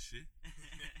 oh shit,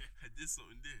 I did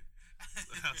something there.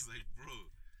 So I was like, bro,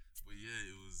 but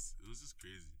yeah, it was just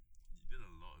crazy. You did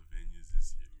a lot of venues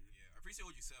this year. Yeah, I appreciate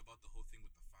what you said about the whole thing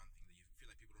with the fan thing. That you feel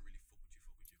like people don't really fuck with you,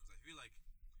 because I feel like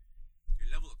your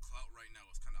level of clout right now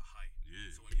is kind of high. Yeah.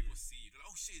 So when people see you, they're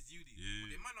like, oh shit, it's Yudi. Yeah. But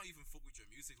they might not even fuck with your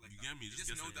music like You that. get me? They Just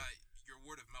just get know some- that your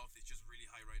word of mouth is just really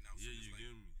high right now. So Yeah, it's you like,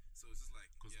 get me? So it's just like,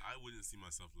 Because yeah. I wouldn't see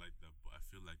myself like that, but I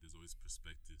feel like there's always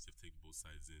perspectives. You have to take both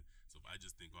sides in. So if I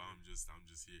just think, oh, I'm just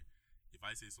here. If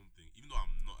I say something, even though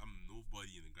I'm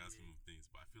nobody in the grand scheme of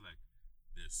things, but I feel like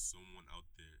there's someone out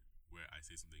there where I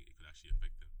say something, it could actually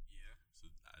affect them. Yeah. So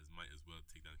I might as well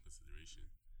take that in consideration.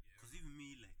 Because even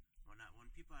me, like, when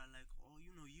people are like, oh,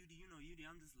 Yudi,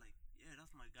 I'm just like, yeah,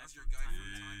 that's my guy. That's from your guy time from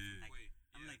to Yeah. time. time. Like, Wait.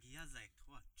 I'm like, he has like,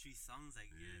 what, 3 songs?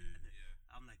 Like, yeah. Yeah. And then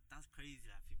Yeah. I'm like, that's crazy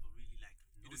that people really like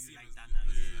You know just see you him like as, that Lu-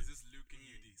 now. as, Yeah. as this Luke and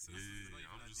Yeah. UD. So Yeah, it's not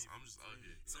even I'm that just deep. out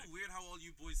here. It's so like, weird how all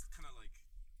you boys kind of like.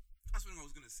 That's what I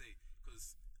was gonna say,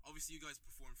 because obviously you guys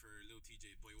performed for Lil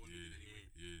TJ, Boy One Million anyway.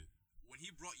 yeah, When he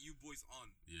brought you boys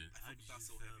on, yeah. I How fuck did with you that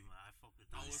so feel, heavy. man? I fuck with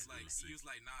I that. was Yeah, like, it was he was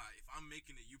like, nah, if I'm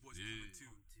making it, you boys are Yeah. coming too.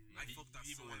 Yeah. I fucked that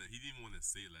so heavy. He didn't even want to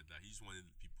say it like that. He just wanted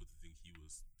people to think he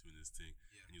was doing his thing.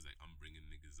 Yeah. And he was like, I'm bringing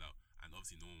niggas out. And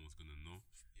obviously no one was going to know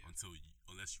Yeah.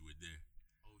 unless you were there.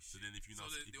 Oh shit. So then if you So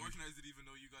not... the organizers didn't even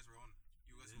know you guys were on.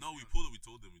 You guys No, were we on. pulled it. We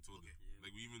told them. Okay. Yeah.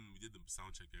 Like we did the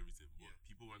sound check, everything. But Yeah.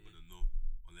 people weren't Yeah. going to know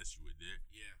unless you were there.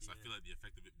 Yeah. So I Yeah. feel like the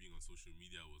effect of it being on social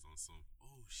media was on some,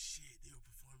 oh shit, they were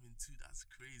performing too. That's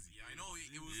crazy. Yeah, I know.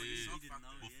 It was Yeah. like a We shock didn't factor.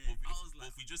 know, But, yeah. but, I was but like,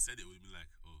 if we just said it, we'd be like,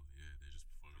 oh yeah, they're just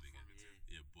performing again. performing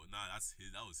too. Yeah, but nah,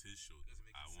 that was his show. Doesn't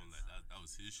make I any won't sense. like that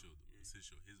was his show. Yeah. It was his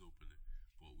show, his opener.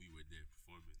 But we were there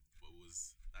performing. But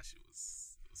that shit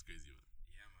was crazy, man.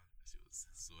 Yeah, man. That shit was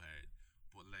so hard.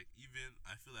 But like even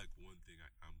I feel like one thing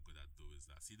I'm good at though is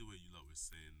that see the way you lot were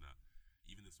saying that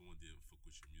even if someone didn't fuck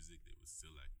with your music, they would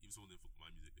still like even if someone didn't fuck with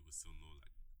my music, they would still know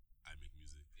like I make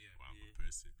music Yeah. or I'm a Yeah.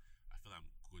 person. I feel I'm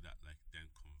good at like then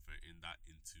converting that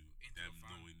into Into them a fan.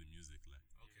 knowing the music, like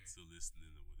Okay. still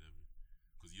listening or whatever.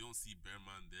 Because you don't see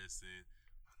Bearman there saying,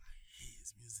 man, I hate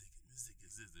his music. His music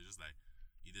is this. They're just like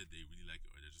either they really like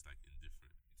it or they're just like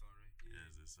indifferent. It's alright.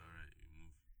 Yeah, it's alright. You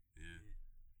move. Yeah.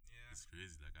 Yeah. It's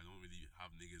crazy. Like I don't really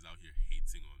have niggas out here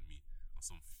hating on me on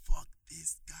some fuck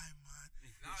this guy, man.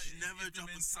 Nah, You should never it's the drop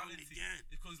a song mentality. again.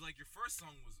 Because like your first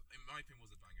song was, in my opinion,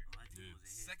 was a banger. I think Yeah. it was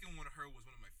a hit. Second one, her was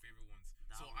one of my favorite ones.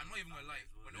 That So one I'm not was even gonna banger lie.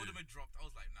 as well. When Yeah. Ultimate dropped, I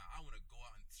was like, nah, I want to go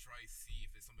out and try see if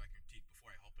there's something I can critique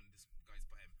before I hop on this guy's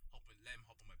let him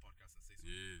hop on my podcast and say something.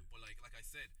 Yeah. But like I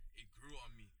said, it grew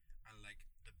on me, and like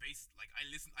the bass, like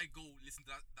I go listen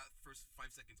to that first 5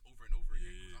 seconds over and over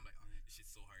again because Yeah. I'm like, oh, this shit's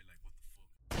so hard. Like what the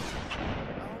fuck?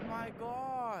 Oh my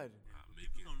god. But making-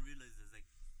 people don't realize there's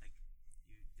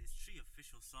 3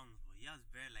 official songs, but he has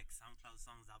bare like SoundCloud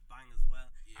songs that bang as well.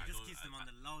 Yeah. He just keeps them on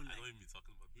the low, I like don't even be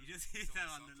talking about he them. just keeps It's them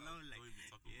on on the SoundCloud. low, I like don't even be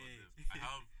talking yeah. about them. I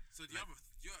have So do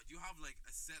you have like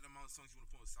a set amount of songs you want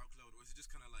to put on SoundCloud, or is it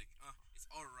just kind of like, it's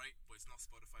alright, but it's not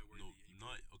Spotify worthy? no, and you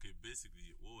not okay.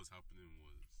 Basically, what was happening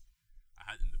was I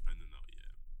had Independent out,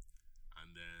 yeah,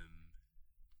 and then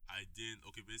I didn't.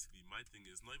 Okay, basically, my thing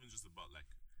is not even just about like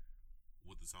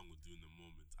what the song will do in the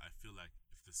moment. I feel like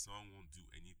if the song won't do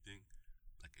anything,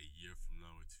 like a year from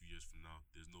now or 2 years from now,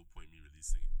 there's no point me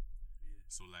releasing it. Yeah.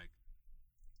 So like,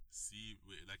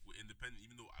 with Independent,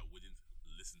 even though I wouldn't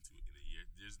listen to it in a year,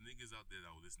 there's niggas out there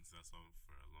that will listen to that song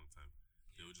for a long time.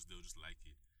 They'll just like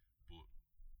it. But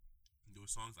there were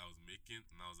songs I was making,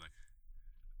 and I was like,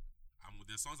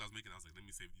 there's songs I was making. I was like, let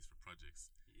me save these for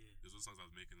projects. Yeah. There's those songs I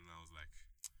was making, and I was like,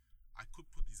 I could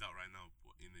put these out right now,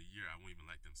 but in a year I won't even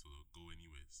like them, so they'll go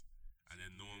anyways. And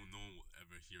then no one will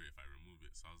ever hear it if I remove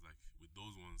it. So I was like, with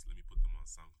those ones, let me put them on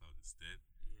SoundCloud instead.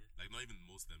 Yeah. Like not even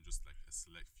most of them, just like a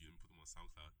select few, and put them on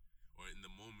SoundCloud. Or in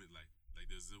the moment, like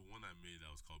there's the one I made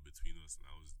that was called Between Us, and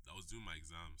I was doing my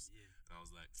exams, Yeah. and I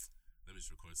was like, let me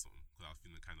just record something because I was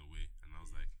feeling the kind of way, and I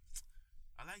was like,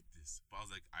 I like this, but I was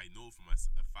like, I know for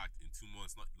a fact in 2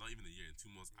 months, not even a year, in 2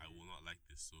 months, I will not like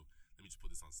this. So let me just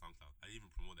put this on SoundCloud. I didn't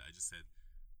even promote it. I just said,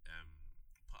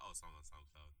 put out a song on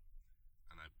SoundCloud,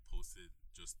 and I posted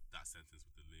just that sentence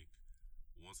with the link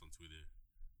once on Twitter,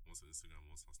 once on Instagram,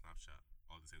 once on Snapchat.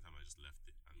 All at the same time, I just left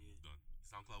it and moved on. The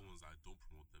SoundCloud ones, I don't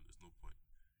promote them. There's no point.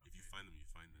 If you find them, you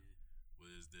find them. But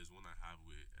there's one I have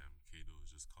with Kado, it's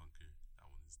just Conquer. That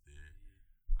one is there.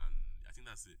 And I think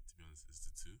that's it, to be honest. It's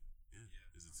the two. Yeah.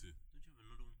 It's the two. Don't you have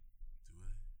another one? Do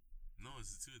I? No,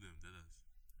 it's the two of them. That is.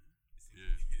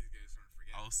 Yeah. These guys trying to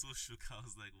forget. I was so shook. I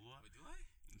was like, what? Wait, do I?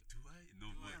 Do I? No,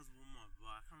 Do I but has one more,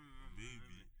 but I can't remember.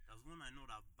 maybe. There's one I know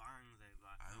that bangs like,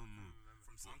 but I don't know. can't remember.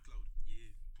 From SoundCloud. Yeah.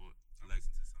 But I like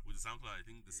listen to SoundCloud. with the SoundCloud, I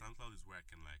think the SoundCloud is where I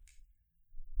can like.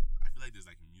 I feel like there's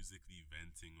like musically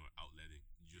venting or outletting.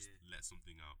 You just let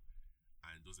something out,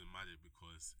 and it doesn't matter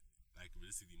because like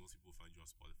realistically, most people find you on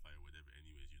Spotify or whatever.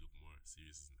 Anyways, you look more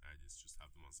serious as an artist. Just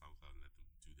have them on SoundCloud and let them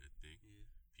do their thing. Yeah.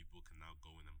 People can now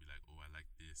go in and be like, oh, I like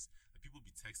this. Like people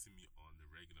be texting me on the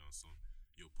regular or something.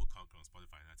 Yo, put Conquer on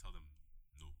Spotify, and I tell them,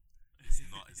 no, it's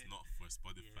not. It's not for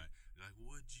Spotify. They're like,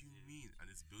 what do you mean? And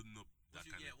it's building up that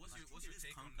kind of. What's I your think it is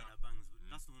take on Conquer that? that bangs.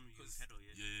 That's the one we use Because- Kedo,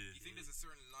 yeah. Yeah. You think there's a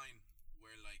certain line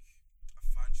where like a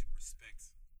fan should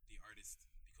respect the artist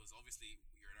because obviously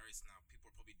you're an artist now.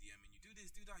 People are probably DMing you, do this,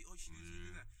 do that. Oh, you should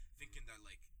do that, thinking that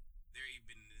like they've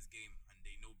been in this game and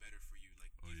they know better for you.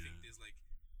 Like, do you think there's like,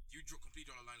 do you completely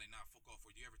draw the line like, nah, fuck off,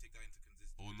 or do you ever take that into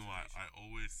consideration? Oh no, I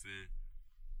always say,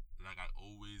 like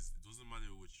it doesn't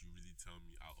matter what you really tell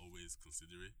me, I'll always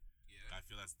consider it. Yeah. I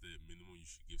feel that's the minimum you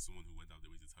should give someone who went out their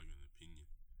way to tell you an opinion.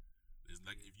 It's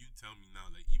like if you tell me now,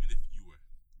 like even if you were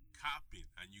capping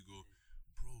and you go,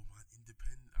 bro, man,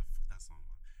 independent, fuck that song,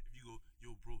 man. If you go,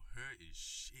 yo, bro, her is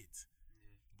shit.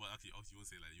 But okay, obviously you won't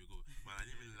say like, you go, man, I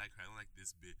didn't really like her, I don't like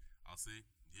this bit. I'll say,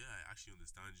 yeah, I actually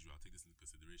understand you, I'll take this into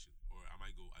consideration. Or I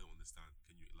might go, I don't understand,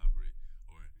 can you elaborate?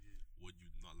 Or what you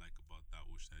not like about that,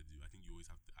 what should I do? I think you always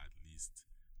have to at least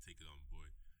take it on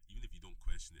board. Even if you don't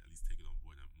question it, at least take it on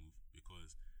board and move.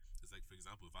 Because it's like, for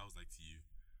example, if I was like to you,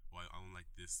 I don't like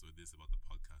this or this about the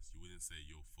podcast, you wouldn't say,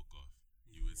 yo, fuck off.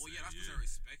 You would say, Oh yeah, that's because I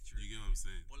respect you. You get what I'm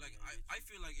saying? But like, I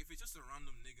feel like if it's just a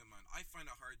random nigga, man, I find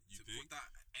it hard You to think? put that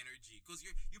energy because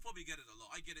you probably get it a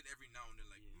lot. I get it every now and then,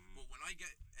 like. But when I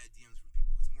get DMs from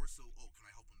people, it's more so, oh, can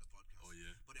I help on the podcast? Oh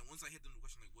yeah. But then once I hit them the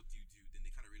question like, what do you do? Then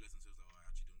they kind of realize themselves, oh, I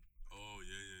actually don't. Oh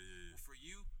yeah. But for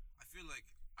you, I feel like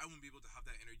I wouldn't be able to have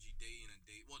that energy day in and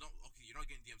day. Well, don't okay, you're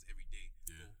not getting DMs every day.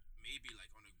 Yeah. But maybe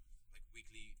like on a like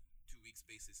weekly, 2 weeks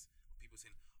basis, people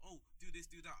saying, oh, do this,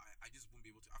 do that. I just wouldn't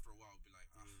be able to. After a while, I'll be like,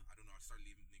 I don't know. I'll start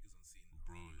leaving niggas on scene.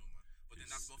 Bro, I don't know, man. But then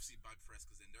that's it's- obviously bad press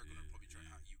because then they're gonna probably try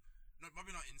at you. Not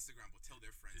maybe not Instagram, but tell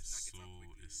their friends, and that gets out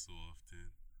quickly. It's so often.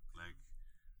 Like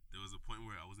there was a point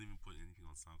where I wasn't even putting anything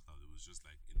on SoundCloud. It was just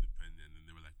like independent, and then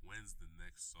they were like, "When's the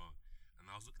next song?" And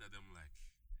I was looking at them like,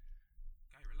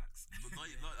 Guy, relax.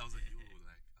 not. I was like, "Yo,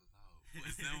 like allow." But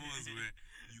it's them ones where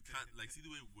you can't like see the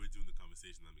way we're doing the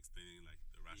conversation. I'm explaining like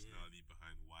the rationality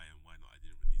behind why and why not I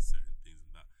didn't release certain things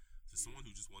and that. To someone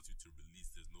who just wants you to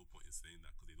release, there's no point in saying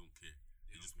that because they don't care.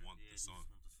 They just want the song.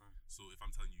 So if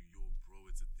I'm telling you, yo, bro,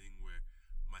 it's a thing where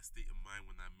my state of mind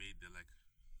when I made, they're like,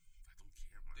 I don't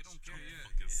care, man. They don't Just care, drop the yeah.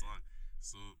 fucking song.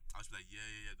 So I was like,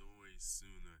 yeah, don't worry,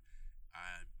 soon. Or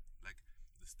I like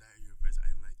the start of your verse.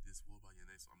 I didn't like this. What about your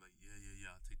next one? I'm like,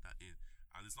 yeah, I'll take that in.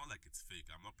 And it's not like it's fake.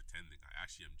 I'm not pretending. I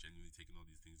actually am genuinely taking all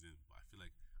these things in. But I feel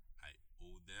like I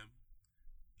owe them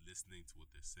listening to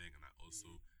what they're saying, and I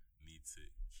also need to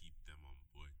keep them on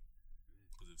board.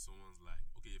 Because if someone's like,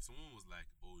 okay, if someone was like,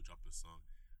 oh, drop a song,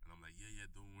 and I'm like, yeah,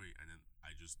 don't worry, and then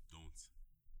I just don't,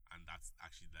 and that's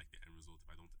actually like the end result. If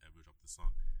I don't ever drop the song,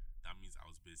 that means I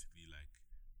was basically like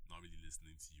not really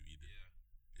listening to you either.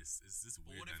 Yeah. It's this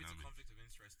But weird what if it's a dynamic. conflict of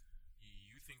interest?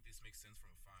 You think this makes sense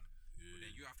from a fan, but Yeah.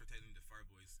 then you after telling the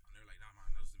Fireboys, and they're like, nah, man,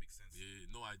 that doesn't make sense. Yeah,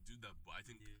 no, I do that, but I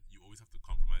think you always have to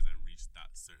compromise and reach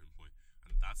that certain point,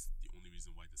 and that's the only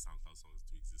reason why the SoundCloud songs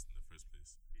do exist in the first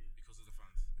place. Because of the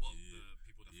fans. Well, Yeah. the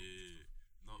people that fuck with Yeah, the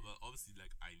stuff. no, but obviously,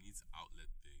 like I need to outlet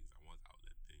things. I want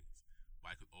outlet things, but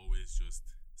I could always just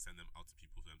send them out to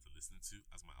people for them to listen to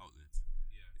as my outlet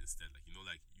Yeah. instead. Like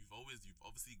like you've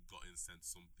obviously gotten sent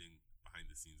something behind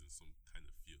the scenes in some kind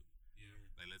of field. Yeah.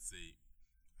 Like let's say,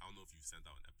 I don't know if you've sent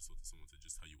out an episode to someone to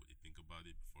just tell you what they think about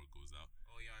it before it goes out.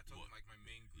 Oh yeah, I told What- them like my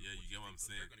main group. Yeah, you get what I'm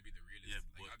saying? They're gonna be the realest. Yeah,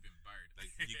 like but- I've been barred. Like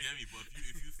you get me, but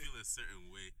if you feel a certain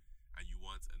way and you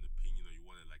want an opinion or you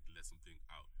want to like let something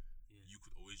out, you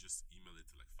could always just email it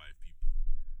to like 5 people.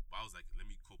 But I was like, let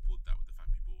me couple that with the fact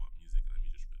people want music and let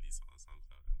me just release it on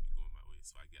SoundCloud and be going my way.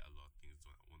 So I get a lot of things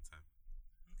done at one time.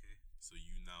 Okay. So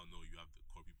you now know you have the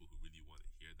core people who really want to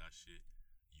hear that shit,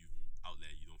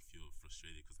 outlet. You don't feel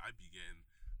frustrated because I be getting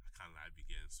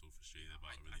so frustrated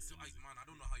about releasing music. Man, I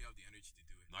don't know how you have the energy to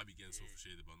do it. No, I be getting so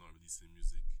frustrated about not releasing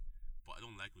music, but I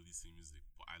don't like releasing music.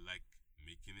 But I like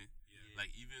making it. Yeah.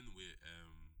 Like even with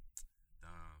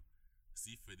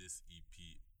see for this EP,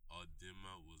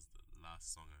 Audima was the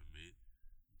last song I made,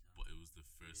 but it was the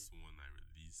first one I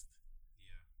released.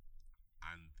 Yeah.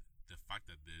 And the fact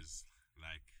that there's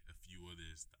like a few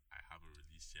others that I haven't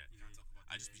released yet, You can't talk about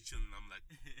I that. just be chilling. I'm like,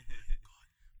 God.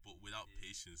 But without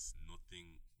patience,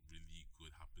 nothing really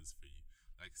good happens for you.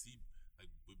 Like, see, like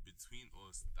between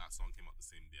us, that song came out the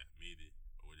same day I made it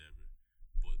or whatever.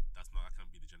 But that can't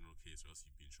be the general case, or else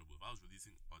you'd be in trouble. If I was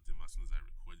releasing Audima as soon as I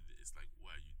recorded it, it's like,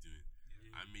 what are you doing?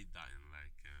 Yeah. I made that in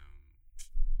like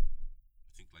I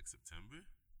think like September.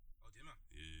 Audima.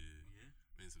 Yeah.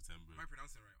 Made in September. Am I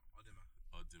pronouncing it right? Audima.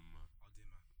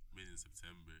 Audima. Made in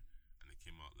September, and it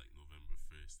came out like November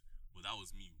 1st. But that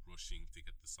was me rushing to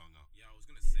get the song out. Yeah, I was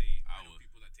gonna say I know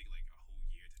people that take like a whole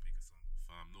year to make a song.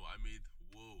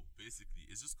 No, basically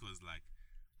it's just cause like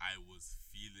I was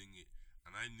feeling it,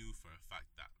 and I knew for a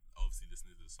fact that obviously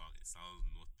listening to the song, it sounds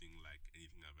nothing like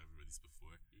anything I've ever released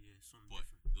before. Yeah, something But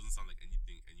different. it doesn't sound like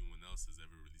anything anyone else has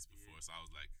ever released before. So I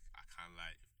was like, I can't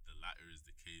lie. If the latter is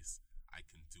the case, I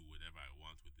can do whatever I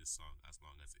want with this song as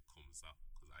long as it comes out,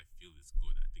 because I feel it's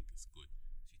good. I think it's good.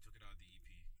 So you took it out of the EP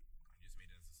and just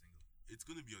made it as a single. It's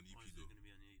gonna be on EP It's though. gonna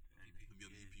be on the EP. It's gonna be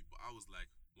on the EP. But I was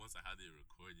like, once I had it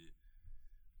recorded,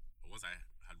 or once I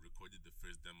had recorded the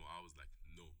first demo, I was like,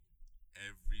 no.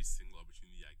 Every single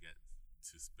opportunity I get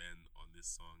to spend on this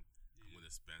song, I'm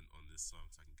gonna spend on this song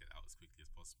so I can get it out as quickly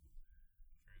as possible.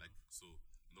 Fair Like, enough. so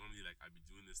normally, like, I'd be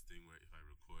doing this thing where if I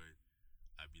record,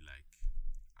 I'd be like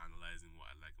analyzing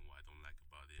what I like and what I don't like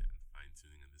about it and fine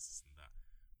tuning and this and that.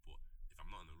 But if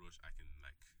I'm not in a rush, I can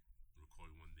like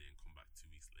record one day and come back 2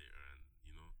 weeks later, and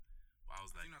you know. But I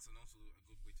was I like, think that's also a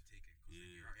good way to take it because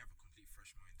you have a complete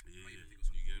fresh mind. You might even think of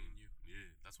you something get really me? new. Yeah,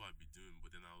 that's what I'd be doing. But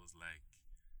then I was like,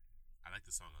 I like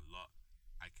the song a lot.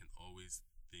 I can always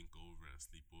think over and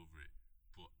sleep over it,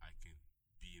 but I can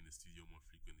be in the studio more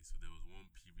frequently. So there was one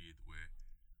period where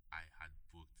I had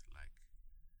booked like,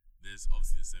 there's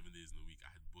obviously the 7 days in a week.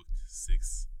 I had booked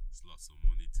 6 slots on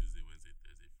Monday, Tuesday, Wednesday,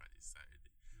 Thursday, Friday,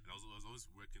 Saturday. And I was always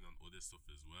working on other stuff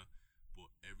as well. But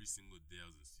every single day I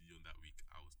was in the studio that week,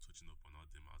 I was touching up on all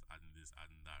them. I was adding this,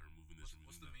 adding that, removing this,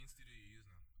 What's removing the that. main studio you use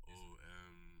now?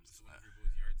 Is it one I- of your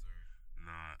boys' yards or?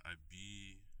 Nah, I'd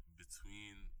be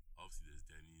between, obviously there's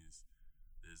Denny's,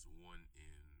 there's one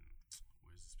in,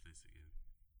 where's this place again?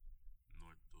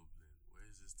 North Dublin. Where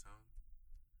is this town?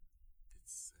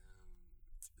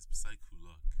 It's beside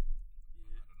Coolock.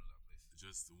 I don't know that place.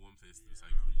 Just one place Yeah,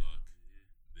 beside I know, Coolock. yeah.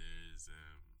 There's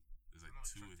like I'm not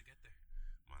two trying in, to get there.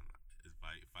 man,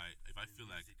 if I feel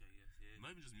like, Music, I guess, yeah.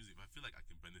 not even just music, if I feel like I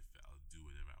can benefit, I'll do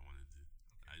whatever I want to do.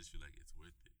 I just feel like it's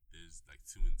worth it. There's like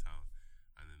 2 in town,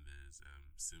 and then there's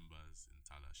Simba's in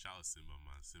Tala. Shout out Simba,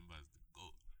 man. Simba's the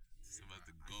GOAT. Simba's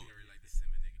the I GOAT. think I really like the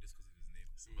Simba nigga just because of his name.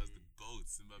 Simba's the GOAT.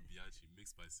 Simba Bianchi,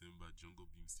 mixed by Simba, Jungle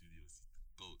Beam Studios. He's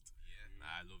the GOAT. Yeah.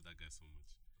 Nah, I love that guy so much.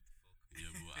 What the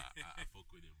fuck? Yeah, but I fuck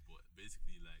with him. But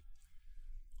basically, like,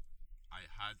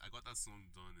 I got that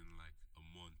song done in like a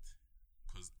month,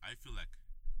 cause I feel like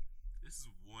this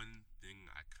is one thing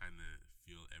I kind of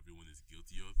feel everyone is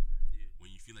guilty of. Yeah.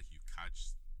 When you feel like you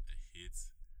catch a hit,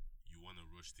 you want to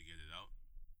rush to get it out,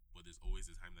 but there's always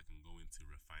a time that can go into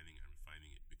refining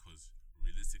it, because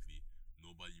realistically,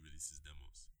 nobody releases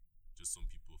demos. Just some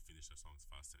people finish their songs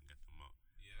faster and get them out.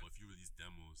 Yeah. But if you release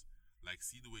demos, like,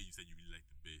 see the way you said you really like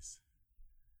the bass.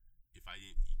 If I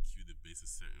didn't EQ the bass a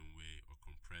certain way or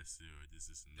compress it or this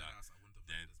and that, Deadass, I wouldn't have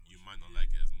then liked it as you much. might not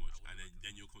like it as much. I And wouldn't like it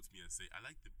then as you'll come to me and say, I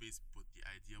like the bass, but the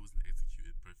idea wasn't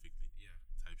executed perfectly, Yeah.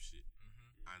 type shit.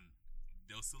 Mm-hmm. And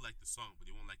they'll still like the song, but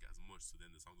they won't like it as much, so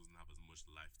then the song doesn't have as much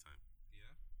lifetime,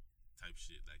 Yeah. type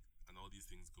shit. Like, and all these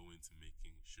things go into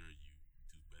making sure you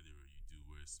do better or you do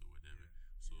worse or whatever.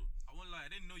 So I won't lie,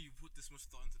 I didn't know you put this much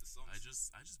thought into the songs. I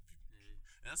just be,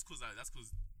 and that's cause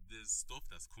there's stuff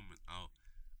that's coming out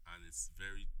and it's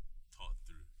very thought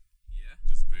through. Yeah.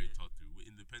 Just very thought through. With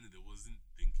Independent, there wasn't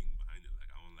thinking behind it. Like,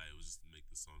 I won't lie, it was just to make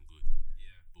the song good.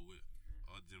 Yeah. But with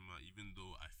Audima, even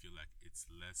though I feel like it's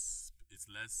less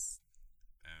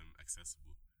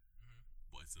accessible,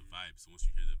 but it's a vibe. So once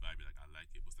you hear the vibe, you're like, I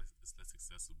like it, but it's less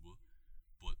accessible.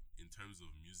 But in terms of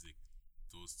music,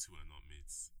 those two are not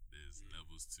mates. There's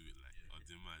levels to it. Like,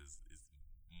 Audima is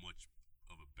much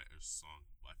of a better song.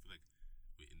 But I feel like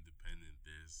with Independent,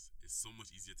 it's so much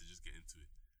easier to just get into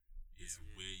it. It's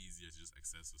way easier to just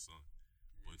access the song.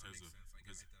 But in That terms makes of sense. I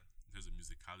get that. in terms of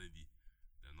musicality,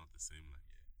 they're not the same. Like,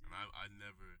 and I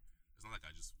never, it's not like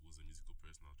I just was a musical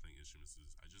person. I was playing instruments.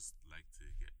 I just like to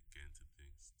get into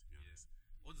things. To be honest.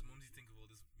 What does Mumsy think of all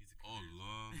this music? Oh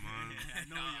Lord, man. I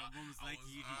know your mom's I like was-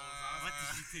 you. I was What did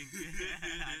she think?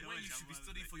 I know When what you your should be mom's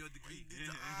studying like. for your degree.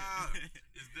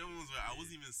 It's them ones where I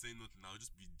wasn't even saying nothing. I would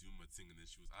just be doing my thing, and then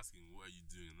she was asking, "What are you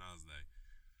doing?" And I was like,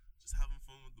 "Just having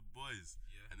fun with the boys."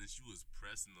 Yeah. And then she was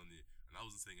pressing on it, and I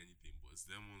wasn't saying anything. But it's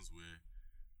them ones where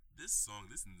this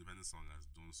independent song has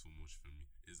done so much for me.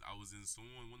 I was in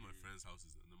one of my friends'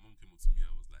 houses, and the mom came up to me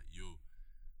and was like, "Yo,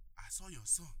 I saw your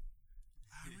song.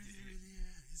 I really,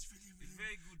 it's really, It's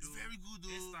very good it's though. very good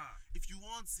though. Esther. If you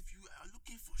are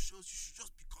looking for shows, you should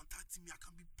just be contacting me. I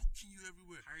can be booking you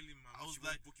everywhere." Harley, man. I was she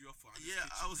won't like- book you up for. Yeah,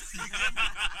 I was you get me?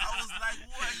 I was like,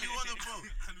 "What are you on about?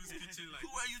 And who's pitching like?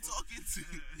 Who are you talking to?"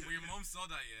 When your mom saw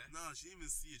that, yeah. Nah, she didn't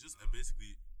even see it. Just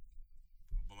basically,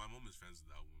 but my mom is friends with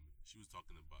that woman. She was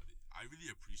talking about it. I really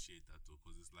appreciate that though,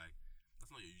 because it's like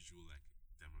that's not your usual like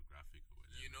demographic or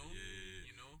whatever. You know? Yeah.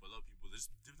 You know? But a lot of people, there's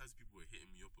different types of people were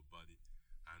hitting me up about it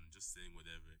and just saying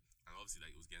whatever. And obviously,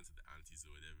 like it was getting to the aunties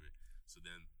or whatever. So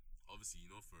then, obviously,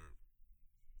 for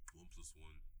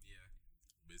 1+1, Yeah.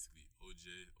 basically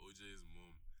OJ's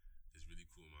mom is really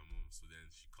cool with my mom. So then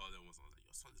she called her once and I was like,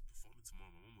 "Your son is performing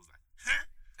tomorrow." My mom was like, "Huh?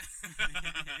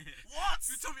 What?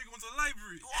 You told me you're going to the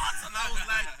library. What?" And I was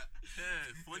like,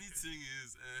 funny thing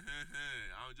is,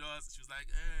 I'm just, she was like,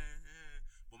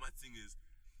 but my thing is,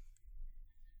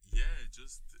 yeah, it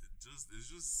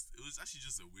was actually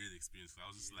just a weird experience. I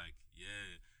was just like,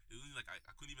 yeah, it was like,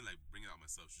 I couldn't even like bring it out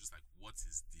myself. She was just like, "What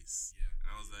is this?" Yeah. And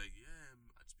I was like, yeah,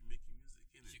 I just be making music,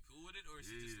 Is innit? she cool with it, or is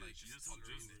she just Yeah, like she just just-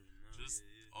 tolerating just- it? Just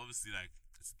obviously like,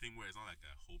 it's a thing where it's not like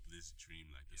a hopeless dream,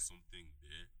 like there's something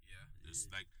there. Yeah. Just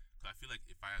like, cause I feel like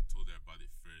if I had told her about it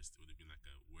first, it would have been like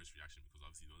a worse reaction, because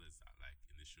obviously there's that like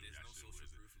initial There's no reaction. social where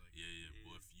it's proof, like. yeah.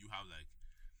 But if you have like,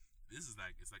 this is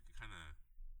like, it's like a kind of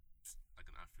like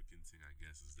an African thing, I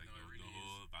guess. It's like No, it the really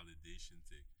whole validation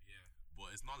thing. Yeah.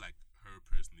 But it's not like her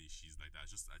personally. She's like that.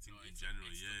 It's just I think No, in it's general,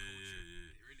 it's the culture.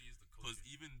 yeah. It really is the Because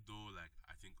culture. even though like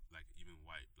I think like even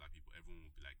white black people, everyone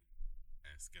will be like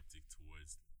skeptic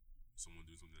towards someone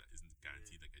doing something that isn't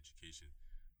guaranteed like education.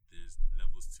 There's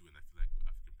levels too, and I feel like with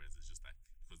African parents, it's just like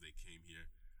because they came here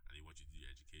and they want you to do your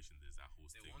education. There's that whole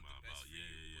They stigma want the best about for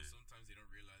you, but sometimes they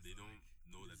don't realize. They that, don't like,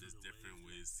 know that these there's are the different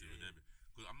ways, ways to like, whatever.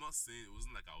 Because I'm not saying it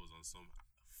wasn't like I was on some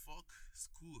fuck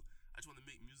school. I just want to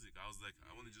make music. I was like,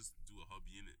 I want to just do a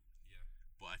hobby in it. Yeah.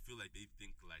 But I feel like they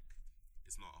think like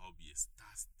it's not a hobby.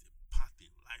 That's the path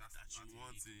in life That's that the you path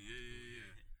want you to. need to go,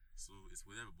 Yeah. So it's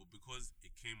whatever. But because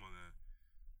it came on a,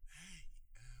 hey,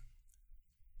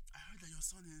 I heard that your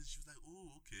son is. She was like,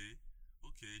 oh, okay.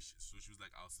 So she was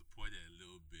like, I'll support it a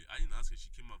little bit. I didn't ask her. She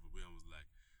came out of her way and was like,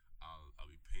 I'll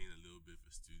be paying a little bit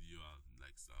for studio. I'll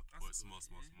like support That's small.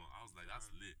 good, I was like, that's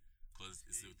lit. Cause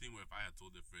it's the thing where if I had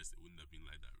told her first, it wouldn't have been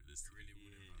like that It realistically. really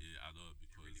wouldn't have. Yeah, at all,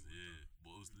 because really would yeah, have. but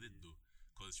it was lit though.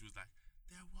 Cause she was like,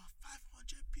 there were 500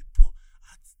 people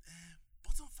at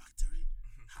Bottom Factory,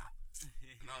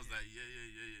 and I was like, yeah.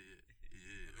 I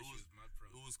bet she was mad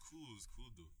proud. It was cool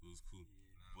though. It was cool.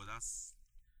 Nah. But that's,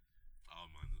 oh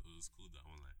man, it was cool that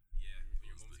one like. Yeah, but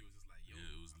your was mom lit. was just like, yo. Yeah,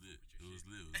 it was I lit. fuck with It your was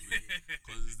shit. lit.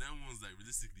 Cause it's them ones like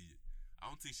realistically, I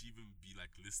don't think she even be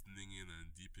like listening in and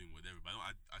deep in whatever. But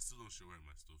I still don't show her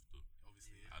my stuff though.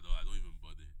 Obviously, yeah. I don't even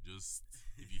bother. Just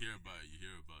if you hear about it, you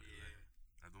hear about it. Like,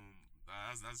 Yeah. I don't.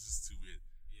 That's just too weird.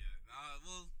 Yeah.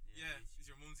 Well, Yeah, yeah. She's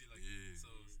your mumsy, like, Yeah. so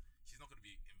she's not gonna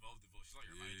be involved. She's not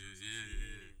your Yeah, manager. so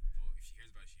yeah. But if she hears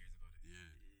about it, she hears about it.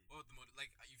 Yeah. Well, like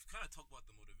you've kind of talked about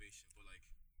the motivation, but like,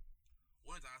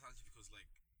 wanted to ask you because like,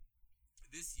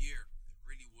 this year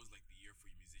really was like the year for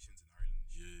you musicians in Ireland.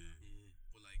 And shit like that. Yeah.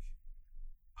 But like,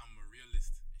 I'm a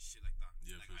realist and shit like that.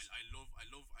 Yeah, Like for sure. I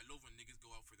love when niggas go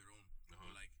out for their own.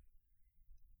 But like,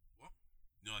 what?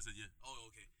 No, I said yeah. Oh,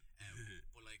 okay.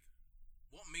 But like,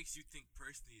 what makes you think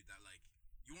personally that like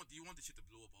you want the shit to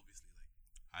blow up? Obviously, like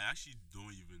I actually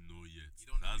don't even know yet. You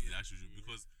don't know That's the yet? actual truth,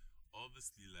 because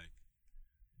obviously like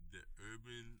the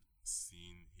urban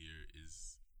scene here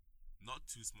is not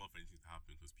too small for anything to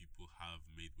happen, because people have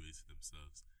made ways for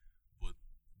themselves, but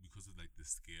because of like the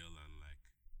scale and like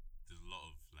there's a lot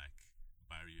of like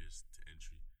barriers to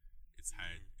entry. It's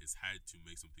hard. It's hard to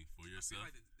make something for I feel yourself.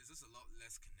 like there's just a lot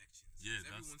less connections. Yeah,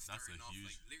 'Cause everyone's that's a starting off huge-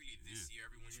 like literally this year.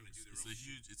 Everyone's trying to do their It's own a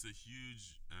huge. It's a huge.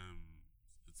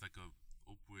 It's like a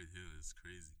upward hill. It's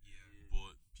crazy. shit. Yeah.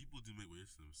 But people do make ways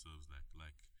for themselves.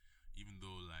 Like even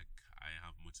though like I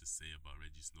have much to say about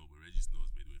Reggie Snow, but Reggie Snow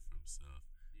has made way for himself.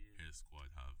 Hair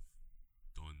Squad have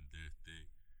done their thing.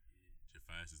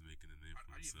 Jafarius is making a name I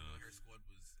for didn't even know himself. Hair Squad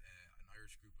was an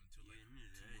Irish group until like Yeah, me 2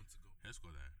 neither, months ago. Hair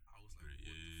Squad are I was like, great. what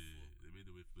the Yeah, fuck? they made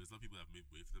a way There's a lot of people that have made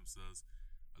way for themselves.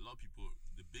 A lot of people,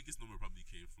 the biggest number probably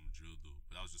came from drill though,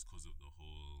 but that was just because of the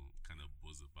whole kind of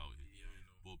buzz about it. Yeah, I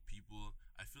know. But people,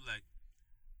 I feel like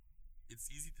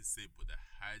it's easy to say, but the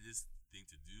hardest thing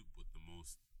to do, but the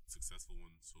most successful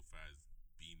one so far has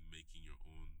been making your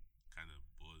own kind of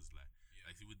buzz. Like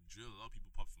with drill, a lot of people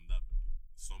pop from that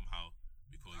somehow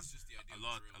because That's just the idea a of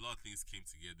lot drill. of things came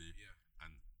together Yeah,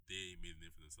 and they made a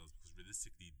name for themselves. Because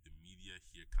realistically, the media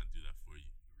here can't do that for you.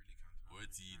 you really can't.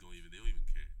 RTE they don't even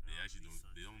care. They No, actually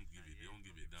research they don't like give that, it they yeah, don't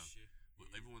give Don't it down. shit. But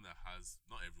Yeah. everyone that has,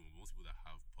 not everyone, most people that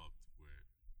have popped were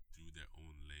through their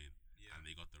own lane Yeah, and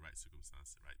they got the right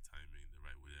circumstance, the right timing, the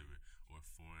right whatever, or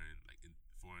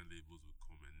foreign labels would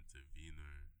come and intervene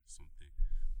or something.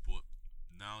 But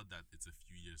now that it's a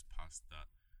few years past that,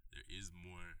 there is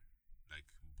more like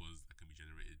buzz that can be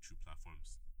generated through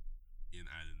platforms in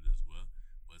Ireland as well.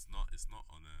 But it's not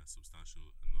on a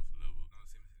substantial enough level. not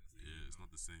the same thing. Yeah, it's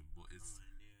not the same. But it's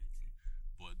Nowhere near it.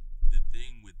 but the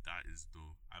thing with that is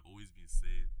though, I've always been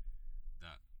saying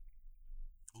that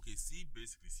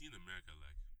see in America,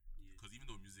 like, Yeah. because even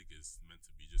though music is meant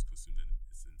to be just consumed and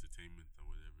it's entertainment and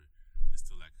whatever, there's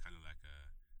still like kind of like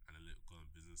a analytical and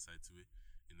business side to it.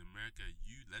 In America,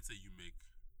 let's say you make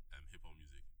hip hop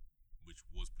music, which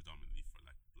was predominantly for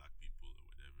like black people or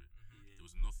whatever. Yeah. There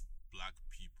was enough black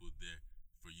people there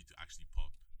for you to actually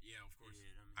pop, Yeah, of course. Yeah,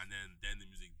 that makes and then the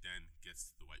music then gets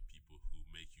to the white people who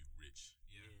make you rich.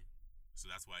 Yeah, yeah. So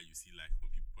that's why you see like when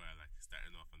people are like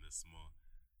starting off and they're small,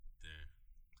 their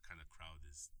kind of crowd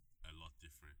is a lot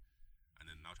different. And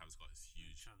then now Travis Scott is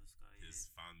huge. Travis Scott, yeah. His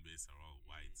fan base are all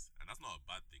white, and that's not a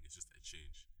bad thing. It's just a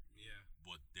change. yeah,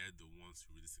 But they're the ones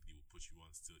who realistically will put you on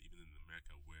still, even in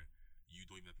America, where you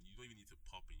don't even need to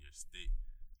pop in your state,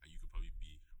 and you could probably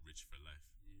be rich for life.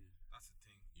 Yeah. that's the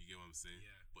thing. You get what I'm saying?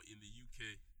 Yeah, But in the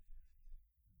UK,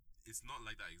 it's not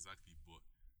like that exactly. But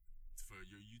for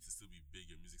you to still be big,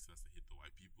 your music still has to hit the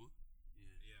white people.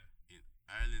 Yeah. yeah, In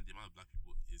Ireland, the amount of black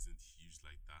people isn't huge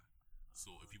like that.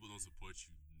 So if people don't yeah. support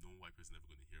you, no white person ever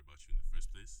going to hear about you in the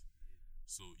first place.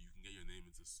 So you can get your name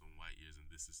into some white ears and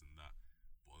this and that,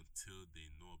 but until they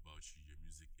know about you, your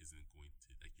music isn't going to,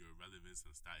 like, your relevance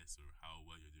and status or how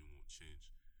well you're doing won't change.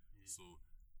 Yeah. So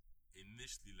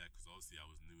initially, like, because obviously I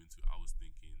was new into it, I was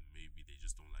thinking maybe they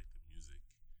just don't like the music.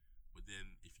 But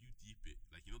then if you deep it,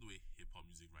 like, you know the way hip hop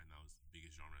music right now is the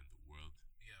biggest genre in the world,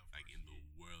 yeah. Of like course. in the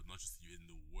world, not just you, in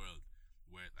the world,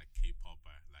 where like K-pop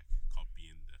are like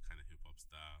copying the kind of hip hop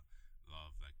style, a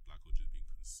lot of like black culture is being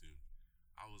consumed.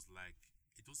 I was like,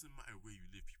 it doesn't matter where you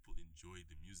live, people enjoy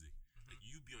the music. Like,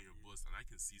 you be on your bus and I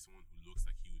can see someone who looks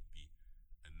like he would be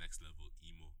a next level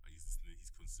emo, and he's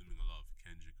consuming a lot of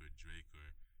Kendrick or Drake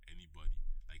or anybody.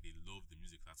 Like, they love the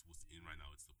music. That's what's in right now.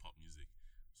 It's the pop music.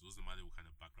 So it doesn't matter what kind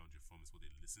of background you're from, it's what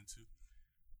they listen to.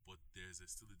 But there's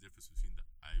still a difference between the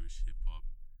Irish hip hop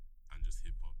and just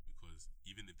hip hop, because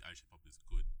even if the Irish hip hop is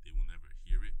good, they will never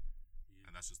hear it. Yeah.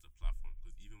 And that's just the platform.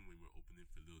 Because even when we were opening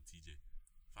for Lil TJ,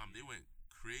 fam, they went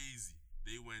crazy.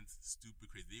 They went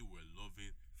stupid crazy. They were loving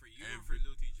For you or for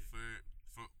Lil TJ?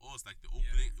 for us. Like, the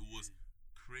opening, it was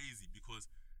yeah. crazy because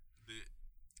the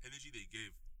energy they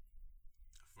gave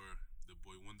for the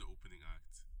Boy Wonder opening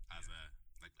act as a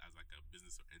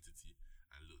business or entity,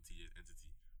 and Lil TJ's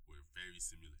entity were very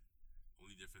similar.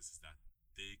 Only difference is that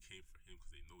they came for him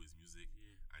because they know his music,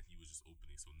 Yeah. and he was just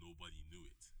opening, so nobody knew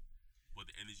it. But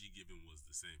the energy given was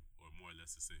the same, or more or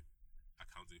less the same,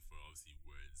 accounting for obviously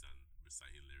words and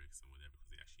reciting lyrics and whatever,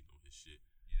 because they actually know his shit.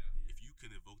 Yeah, If you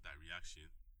can evoke that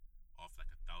reaction off like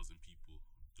 1,000 people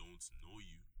who don't know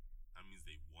you, that means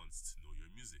they want to know your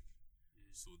music.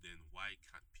 Yeah. So then why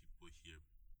can't people hear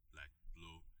like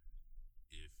Blow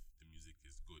if the music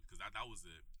is good? Because that was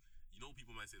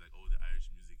people might say like, oh, the Irish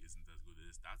music isn't as good as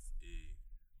this. That's a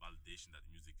validation that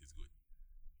the music is good.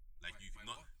 Like, you By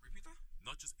not what? Repeat that?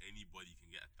 not just anybody can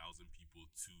get 1,000 people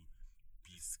to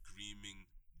be screaming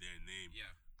their name,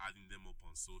 Yeah, adding them up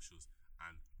on socials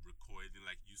and recording.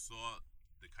 Like, you saw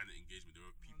the kind of engagement. There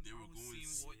were people. They were going.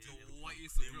 What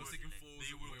is they the girls were- taking like- photos?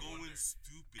 They of were Boy going Wonder?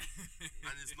 stupid,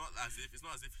 and it's not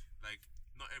as if like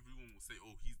not everyone will say,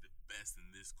 oh, he's the best in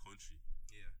this country.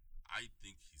 Yeah, I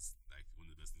think he's like one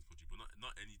of the best in this country, but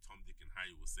not any Tom, Dick, and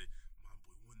Harry will say, man,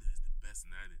 Boy Wonder is the best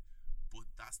in Ireland. But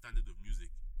that standard of music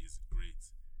is great,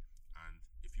 and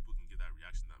if people can get that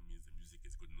reaction, that means the music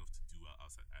is good enough to do well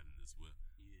outside Ireland as well.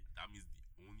 Yeah. That means the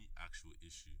only actual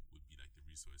issue would be like the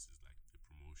resources, like the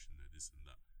promotion or this and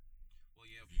that. well,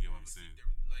 yeah. You get what I'm obviously saying?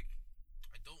 they're, like,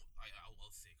 I'll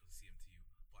say because CMTU,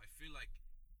 but I feel like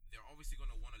they're obviously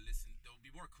gonna want to listen. They'll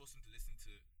be more accustomed to listen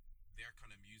to their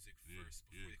kind of music Yeah, first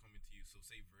before yeah. they come into you. So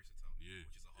say Versatile, Yeah,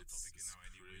 which is a hot topic it's now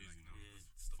anyway. Like crazy, now, man. Yeah. with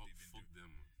stuff they've been Fuck doing.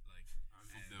 them. Like, And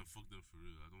Fuck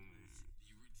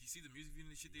see the music video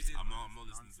and the shit they did? I'm not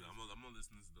listening to them. I'm not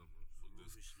listening to them. Fuck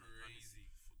this. Rubbish, like, Crazy.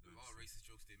 Fuck A lot of this. racist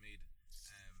jokes they made.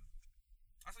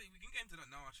 Actually, we can get into that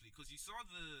now. Actually, because you saw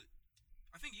the.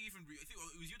 I think you even. I think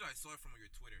it was you that I saw it from your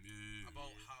Twitter Yeah.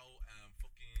 about how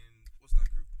fucking what's that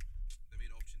group that made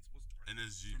options? What's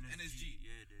NSG. NSG.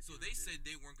 Yeah, So they said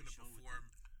they weren't gonna show with perform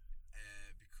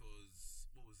because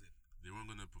what was it? They weren't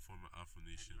gonna perform at Afro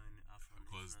Nation Headline Afro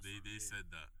because Nation, they that's said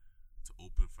that to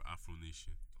open for Afro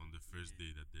Nation on the first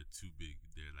day that they're too big.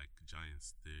 They're like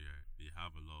giants. They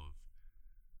have a lot of.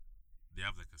 They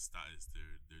have like a status.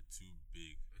 They're too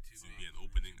big They're too to big. be an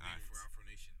opening Too big act. for Afro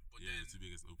Nation. But Yeah, then they're too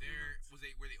big as an opening they're act.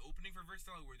 were they opening for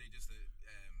Versatile or were they just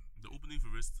The opening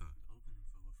for Versatile. the opening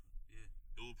for yeah.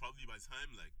 It will probably by the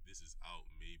time like this is out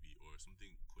maybe or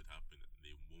something could happen and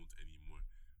they won't anymore.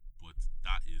 But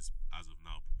that is as of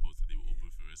now proposed that they will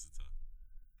open for Versatile.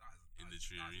 In the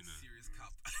Tree Arena. Serious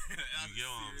cap. You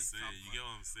get what I'm saying? You get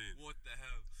what I'm saying? What the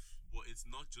hell? But it's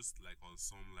not just like on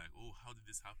some like, oh, how did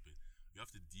this happen? You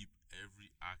have to deep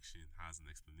every action has an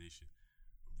explanation.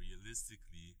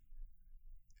 Realistically,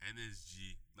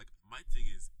 NSG, like my thing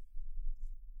is,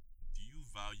 do you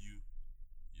value?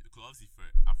 Because obviously for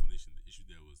Afro Nation, the issue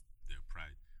there was their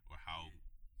pride or how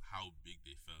big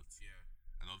they felt. Yeah.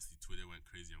 And obviously Twitter went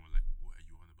crazy and were like, what are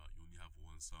you on about? You only have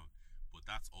one song. But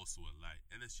that's also a lie.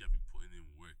 NSG have been putting in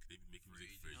work. They've been making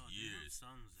music for No, years. they have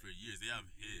songs, They have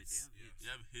hits. Yeah. They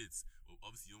have hits. Well,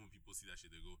 obviously, when people see that shit,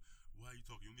 they go, why are you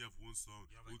talking? You only have one song.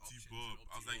 You have, like, OT options Bob. and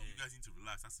I was options. like, you guys need to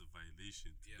relax. That's a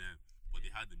violation to Yeah. them. But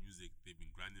they had the music. They've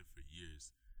been grinding for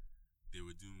years. They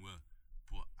were doing well.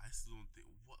 But I still don't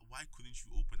think, why couldn't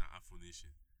you open at Afro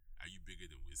Nation? Are you bigger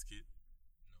than Wizkid?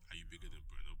 No. Are you bigger than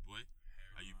Burna Boy?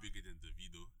 Are you bigger than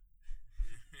Davido?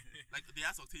 Like, they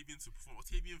asked Octavian to perform.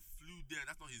 Octavian flew there.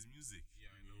 That's not his music. Yeah,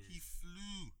 I know. He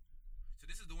flew. So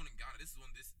this is the one in Ghana. This is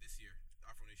one this year.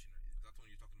 Afro Nation. That's the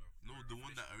one you're talking about. No, Or the Afro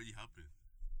one that Nation? already happened.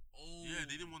 Oh. Yeah,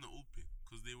 they didn't want to open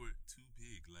because they were too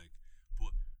big. Like,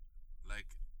 but like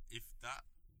if that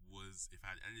was if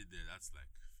I had ended there, that's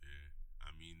like fair.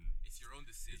 I mean, It's your own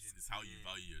decision. it's how you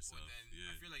value But yourself. then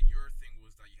Yeah, I feel like your thing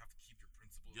was that you have to keep your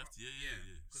principles. You have to- yeah.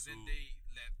 Because So- then they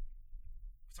let.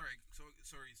 Sorry.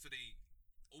 So they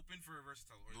opened for a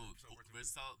Versatile. Or no, so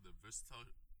the versatile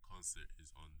concert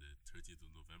is on the 30th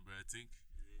of November, I think.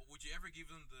 But would you ever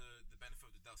give them the benefit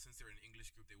of the doubt since they're an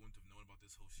English group? They wouldn't have known about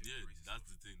this whole shit. Yeah, with racist that's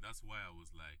stuff. the thing. That's why I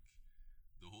was like,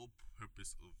 the whole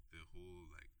purpose of the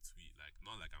whole like tweet, like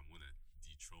not like I'm gonna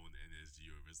dethrone NSG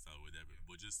or versatile or whatever, Yeah.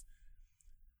 but just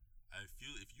I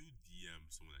feel if you DM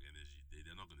someone like NSG,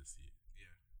 they're not gonna see it.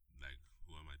 Yeah. Like,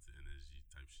 who am I to NSG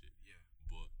type shit. Yeah.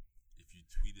 But if you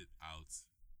tweet it out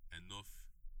enough,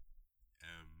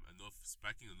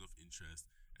 sparking enough interest,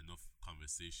 enough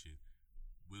conversation,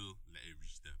 will let it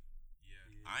reach them. Yeah.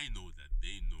 I know that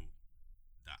they know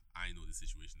that I know the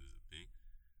situation is a thing,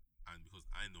 and because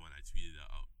I know and I tweeted it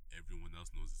out, everyone else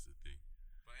knows it's a thing.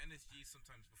 But NSG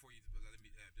sometimes before you let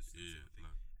me just say Yeah, one thing.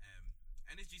 like-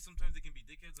 NSG sometimes they can be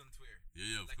dickheads on Twitter.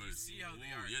 yeah, of Like, you course. see how they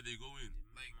Oh, are. yeah, they go in.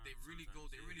 Like they really go,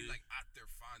 they Sometimes, really yeah. like at their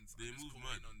fans. They and just move go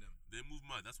mad. in on them. They move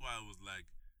mad. That's why I was like,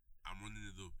 I'm running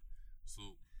it up.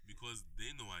 So because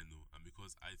they know I know, and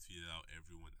because I tweeted out,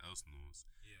 everyone else knows,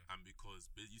 Yeah. and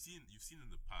because but you've seen in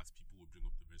the past people will bring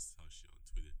up the versatile shit on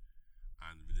Twitter,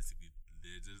 and realistically,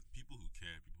 they're just people who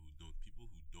care, people who don't. People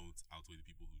who don't outweigh the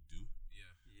people who do,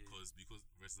 Yeah. because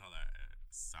versatile are a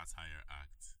satire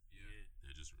act. Yeah.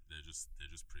 They're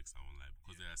just pricks. I won't lie,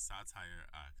 because Yeah. they're a satire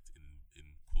act in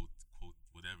quote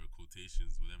whatever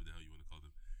quotations, whatever the hell you want to call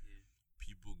them. Yeah.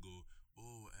 People go,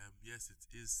 oh, yes, it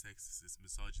is sexist, it's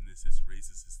misogynist, it's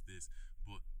racist, it's this,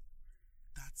 but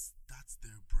that's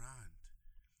their brand.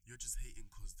 You're just hating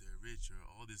because they're rich or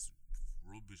all this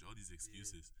rubbish, all these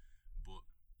excuses. But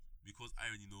because I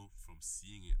already know from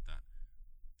seeing it that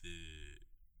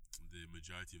the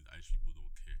majority of the Irish people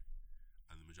don't care,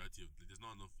 and the majority of there's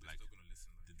not enough They're like still gonna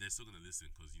listen. Like, they're still gonna listen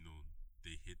because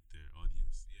they hit their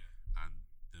audience, yeah. and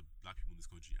the black people in this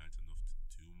country aren't enough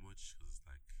to do much because it's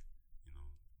like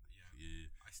Yeah. yeah.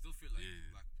 I still feel like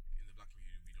Yeah. in the black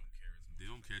community we don't care as much. They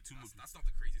don't care too that's, much. That's not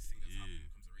the craziest thing that's Yeah. happened when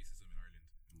it comes to racism in Ireland.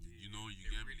 You know, you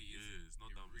It get really me. isn't. Yeah, it's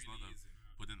not It that. It's not really that. isn't.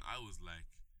 But then I was like,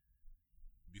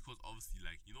 because obviously,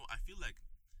 like I feel like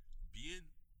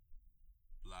being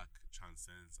black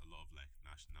transcends a lot of like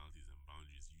nationalities and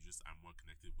boundaries. You just are more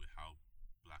connected with how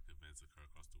black events occur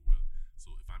across the world.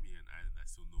 So if I'm here in Ireland, I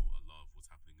still know a lot of what's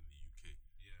happening in the UK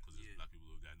Yeah. because there's Yeah. black people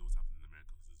over there. I know what's happening in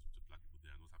America because there's black people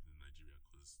there. I know what's happening in Nigeria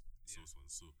because Yeah. so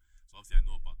and so. So obviously, I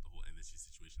know about the whole NSG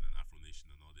situation and Afro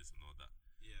Nation and all this and all that.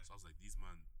 Yeah. So I was like, these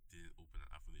man didn't open an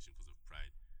Afro Nation because of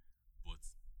pride, but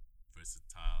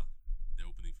versatile. They're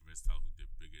opening for versatile, who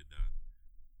they're bigger than.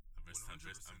 And 100%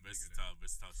 bigger than-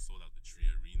 Versatile sold out the Tree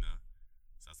Arena.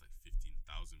 So that's like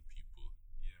 15,000 people.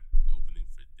 Yeah. The opening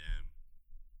for them.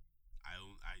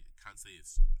 I can't say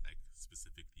it's like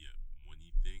specifically a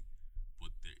money thing,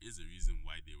 but there is a reason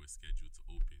why they were scheduled to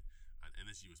open. And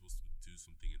NSG was supposed to do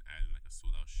something in Ireland, like a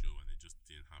sold out show, and it just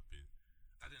didn't happen.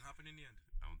 That didn't happen in the end.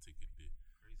 I don't think it did.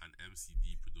 Crazy. And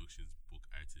MCD Productions book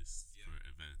artists Yeah. for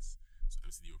events. So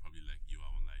MCD were probably like, yo, I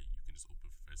want like you can just open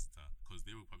for Versatile, because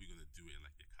they were probably gonna do it in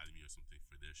like the Academy or something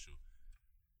for their show.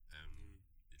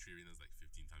 The Tree Arena is like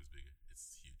 15 times bigger.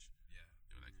 It's huge. Yeah.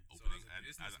 They were like So opening as a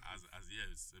business move-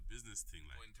 yeah, it's a business thing.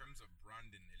 Like But in terms of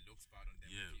branding, it looks bad on them.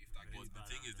 yeah, if that but gets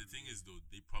the bad. thing is though,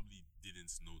 they probably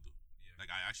didn't know though. Yeah. Like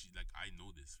I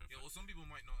know this for a Yeah, fact. well, some people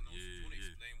might not know. So do you want to Yeah.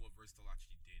 explain what Versatile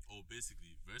actually did? Oh,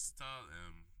 basically, Versatile,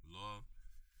 Law,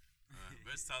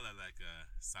 Versatile are like a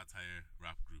satire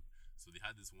rap group. So they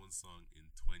had this one song in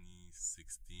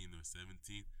 2016 or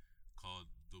 17 called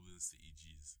Dublin City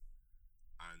G's.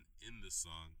 And in the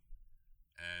song,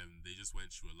 they just went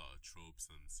through a lot of tropes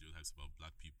and stereotypes about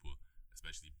black people,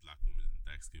 especially black women and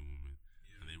dark-skinned women.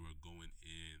 Yeah. And they were going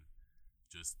in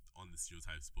just on the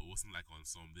stereotypes, but it wasn't like on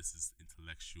some, this is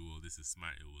intellectual, this is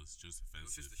smart. It was just It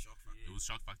was offensive. just a shock factor. It was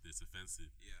shock factor, it's offensive.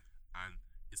 Yeah. And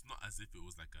it's not as if it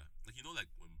was like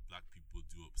like when black people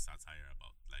do up satire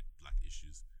about like black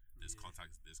issues, there's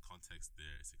context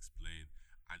there, it's explained,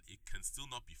 and it can still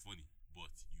not be funny,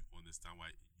 but you understand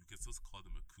why. You can still call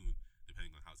them a coon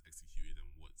depending on how it's executed and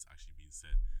what's actually being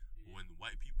said. But when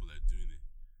white people are doing it,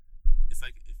 it's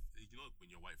like if you know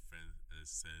when your white friend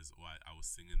says, "Oh, I was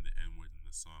singing the N word in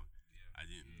the song," Yeah. I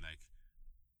didn't like.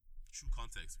 True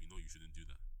context, we know you shouldn't do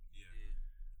that. Yeah.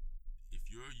 If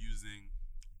you're using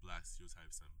black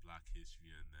stereotypes and black history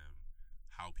and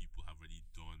how people have already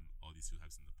done all these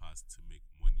stereotypes in the past to make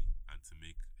money and to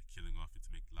make a killing off it,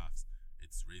 to make laughs,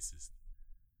 it's racist.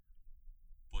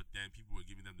 But then people were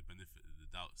giving them the benefit of the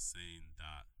doubt, saying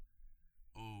that,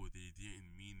 oh, they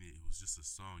didn't mean it, it was just a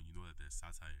song, you know, that there's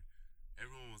satire.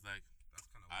 Everyone was like, That's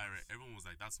kind of alright, everyone was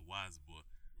like, that's wise, but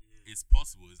Yeah. it's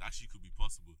possible, it actually could be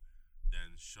possible.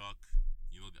 Then shock,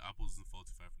 you know, the apple doesn't fall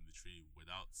too far from the tree.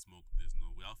 Without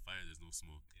fire, there's no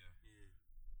smoke. Yeah. Yeah.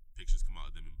 Pictures come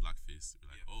out of them in blackface. We're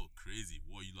like, Yeah. oh, crazy,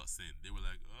 what are you lot saying? They were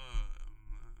like,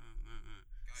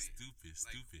 Guy, stupid.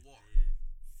 Like, what? Yeah.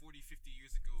 40, 50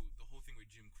 years ago, the whole thing with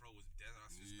Jim Crow was dead.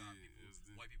 That's just that Yeah, people, it was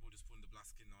the- white people just putting the black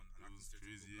skin on and It acting was stereotypical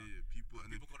crazy, black. yeah. People And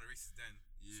and people called it racist then.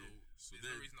 yeah. So there's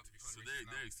no reason not to be calling So it racist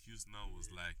their now. excuse now was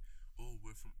like, oh,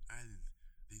 we're from Ireland.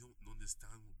 They don't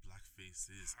understand what blackface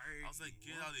is. I was like,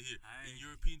 get out of here. In Hardly.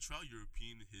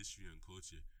 European history and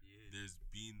culture, Yeah. there's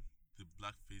been the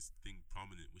blackface thing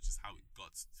prominent, which is how it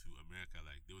got to America.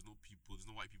 Like there's no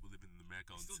white people living in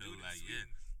America They still until do it like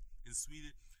in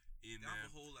Sweden, in They have a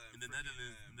whole in the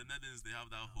freaking, Netherlands, they have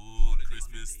that whole holiday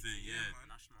Christmas holiday thing. thing, Yeah, man.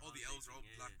 National All the holiday elves are all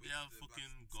thing, black. they with have the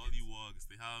fucking black gollywogs.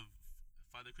 They have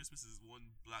Father Christmas is one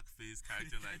blackface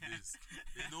character like this.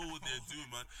 They know what they're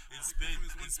doing, man. In Spain,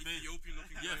 Ethiopian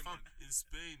looking yeah, guy, fam, man. in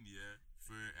Spain, yeah.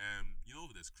 For you know,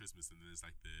 there's Christmas and then there's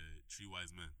like the Three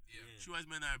Wise Men. Yeah. Yeah. Three Wise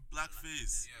Men are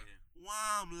blackface. Yeah.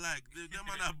 Wham, like them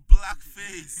man are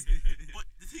blackface. But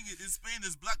the thing is, in Spain,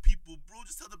 there's black people, bro.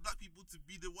 Just tell the black people to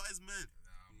be the wise men.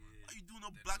 Nah, man. Why you doing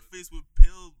a They blackface with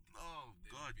pale? Oh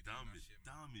They God, don't be doing damn that it, shit,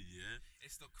 man. damn it, yeah.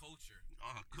 It's the culture. Oh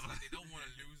It's God, like they don't want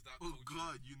to lose that oh culture.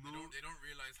 God, you know. They don't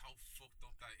realize how fucked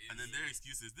up that is. And then their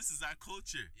excuse is, this is our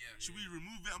culture. Yeah. Should we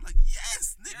remove it? I'm like,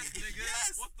 yes, nigga, Yes, nigga.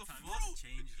 yes. What the Times fuck? have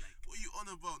changed, like. What you on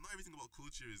about? Not everything about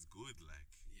culture is good,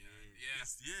 like. Yeah.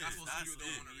 Yeah, That's what some people don't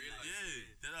it. want to realize.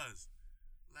 Yeah, that does.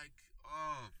 Like,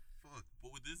 oh fuck. But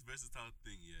with this versatile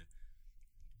thing, yeah,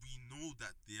 we know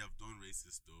that they have done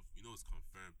racist stuff. We know it's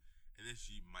confirmed.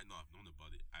 NSG might not have known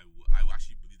about it. I will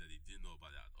actually believe that they didn't know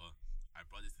about it at all. I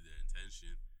brought it to their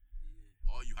attention. Yeah.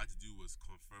 All you had to do was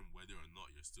confirm whether or not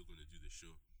you're still going to do the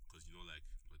show. Because you know, like,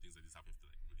 when things like this happen, you have to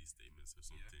like release statements or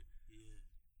something. Yeah.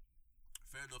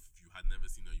 Fair enough if you had never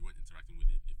seen it or you weren't interacting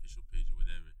with it, the official page or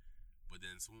whatever. But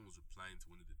then someone was replying to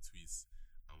one of the tweets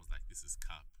and was like, this is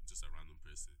cap, just a random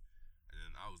person. And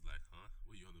then I was like, huh?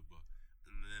 What are you on about?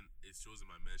 And then it shows in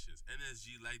my mentions,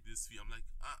 NSG like this tweet. I'm like,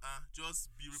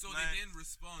 just be replying. So they didn't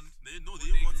respond. They didn't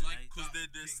They want to, like because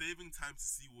that they're thing. saving time to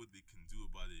see what they can do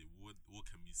about it, what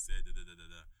can be said, da.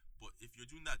 But if you're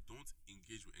doing that, don't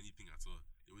engage with anything at all.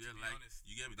 They were there be like, honest,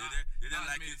 you get me? that- They're there that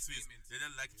liking made a tweets. statement. They're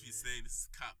there liking tweets saying this is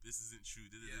cap, this isn't true.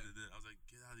 Yeah. I was like,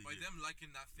 get out of By here. them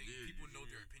liking that thing, Yeah, people know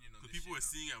their opinion on Because this people were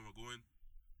shit seeing it and were going,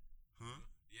 huh? now.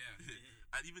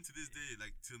 Yeah. And even to this day,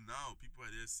 like till now, people are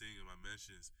there saying in my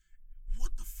mentions, what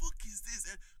the fuck is this?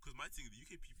 Because my thing, the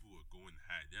UK people are going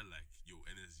hard. They're like, yo,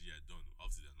 NSG are done.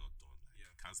 Obviously, they're not done. Like,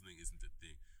 Yeah. cancelling isn't a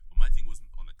thing. But my thing wasn't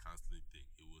on a canceling thing.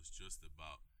 It was just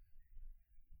about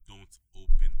don't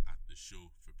open at the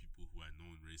show for people who are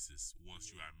known racists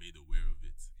once you are made aware of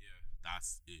it. Yeah.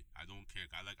 That's it. I don't care.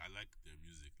 I like their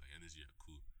music. Like Energy are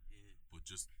cool, Yeah. but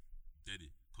just get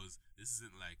it, cause this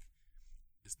isn't like,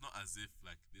 it's not as if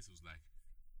like this was like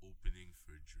opening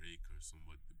for Drake or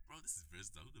somebody. Bro, this is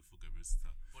versatile. Who the fuck are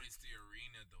versatile? But it's the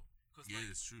arena though. Because Yeah,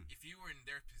 like, it's true. if you were in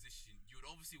their position, you would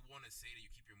obviously want to say that you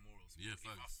keep your morals. Yeah,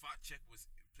 But if a facts. fat check was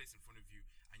placed in front of you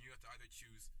and you have to either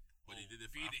choose, But they did it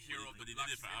for be the hero of but the they black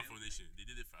did it for community. Afro Nation. They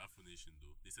did it for Afro Nation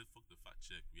though. They said fuck the fat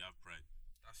check. We have pride.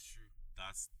 That's true.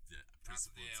 That's the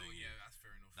principal Yeah, thing. yeah, that's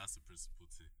fair enough. That's the principal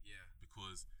thing. Yeah.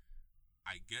 Because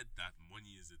I get that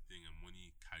money is a thing and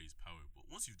money carries power. But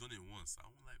once you've done it once,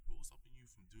 I'm like, bro, what's stopping you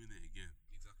from doing it again?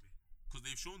 Exactly. Because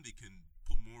they've shown they can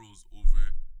put morals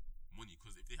over money.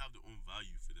 Because if they have their own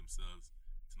value for themselves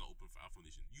to not open for Afro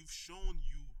Nation, you've shown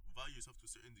you value yourself to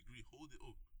a certain degree. Hold it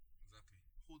up. Exactly.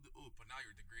 Hold it up. But now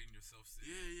you're degrading yourself.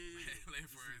 Yeah. Laying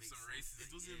for Doesn't make some sense.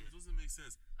 racism. It doesn't make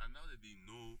sense. And now that they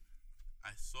know,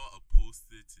 I saw a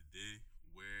poster today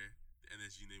where the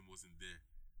NSG name wasn't there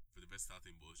for the best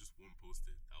thing, but it was just one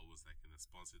poster that was like in a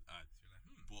sponsored ad. So you're like,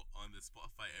 But on the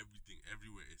Spotify, everything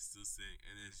everywhere is still saying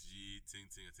NSG, ting,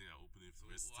 I think I opened it for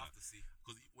We'll Versatile. have to see.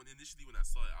 Because when I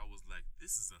saw it, I was like,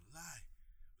 this is a lie.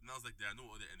 And I was like, there are no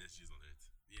other NSGs on earth.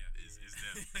 Yeah. It's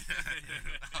them.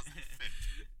 I was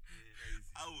offended. Crazy.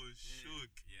 I was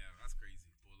shook. Yeah, that's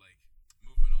crazy. But like,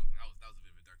 moving on. That was a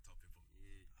bit of a dark topic. But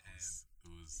It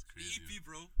was the crazy. EP,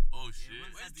 bro. Oh Yeah, shit.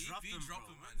 when's Where's that the dropping, EP bro?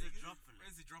 dropping, man? When's it nigga? dropping?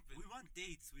 When's it dropping? We want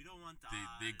dates. We don't want.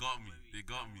 They got me. They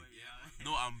got me. Yeah.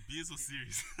 No, I'm being so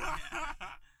serious.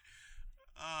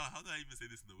 How do I even say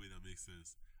this in a way that makes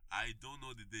sense? I don't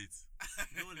know the dates.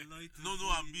 Don't lie to No, me,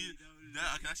 I'm being. don't That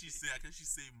I lie. can actually say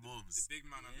The months. big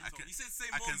man on the I top. can- You said say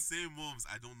I can months. say months.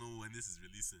 I don't know when this is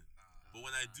releasing. But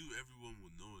when I do, everyone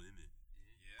will know, innit?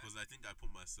 Yeah. Because I think I put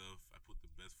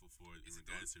the best foot forward in Is it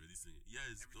regards to releasing it. Yeah,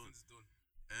 it's done. Everything's done.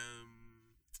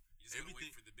 You just gotta Everything-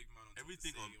 wait for the big man on top to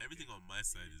Everything say, on okay. everything on my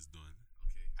side is done.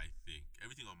 Okay. I think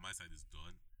everything on my side is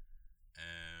done.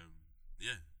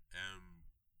 Yeah.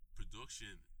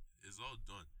 Production is all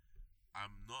done.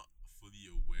 I'm not fully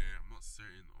aware. I'm not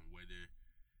certain on whether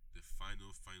the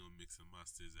final mix and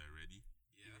masters are ready.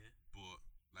 Yeah. But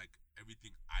like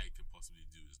everything I can possibly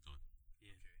do is done.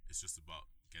 Yeah. Okay. It's just about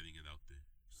getting it out there.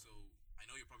 So I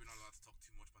know you're probably not allowed to talk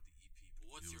too much about the EP, but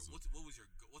what's It your was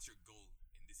what's your goal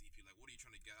in this EP? Like, what are you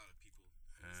trying to get out of people?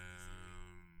 from listening to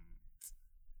this EP?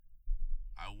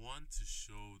 I want to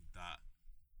show that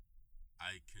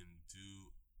I can do.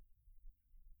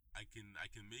 I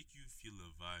can make you feel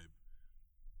a vibe.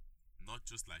 Not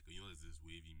just like, there's this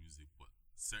wavy music, but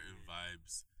certain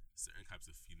vibes, certain types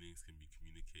of feelings can be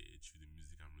communicated through the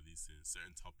music I'm releasing.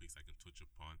 Certain topics I can touch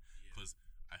upon, Yeah. because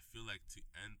I feel like to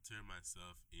enter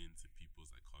myself into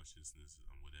people's like consciousness and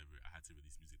whatever, I had to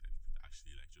release music that you could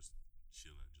actually like just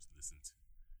chill and just listen to.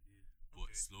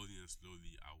 But Okay.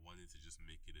 slowly, I wanted to just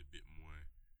make it a bit more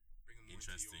Bring 'em more into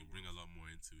your interesting, own bring a world. lot more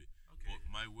into it. Okay. But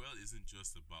my world isn't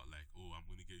just about like, oh, I'm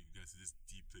gonna get you guys to this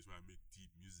deep place where I make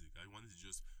deep music. I wanted to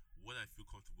just, what I feel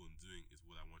comfortable in doing is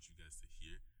what I want you guys to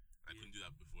hear. I couldn't do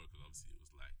that before because obviously it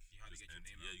was like, You had to just get your enter-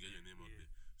 name yeah, out you get your there. name out there.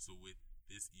 So with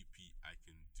this EP, I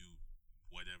can do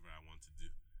whatever I want to do.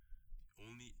 The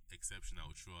only exception I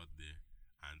would throw out there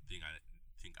and think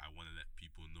I want to let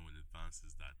people know in advance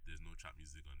is that there's no trap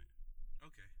music on it.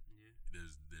 Okay. Yeah.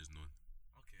 There's none.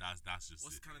 Okay. That's just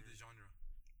What's it. kind of the genre?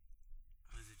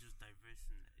 Or is it just diverse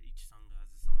and each song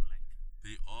has a sound like?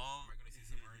 They all Am I gonna see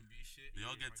some R&B shit? They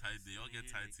all Am get I gonna tied. see- They all get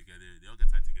yeah, tied like- together. They all get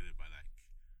tied together by like,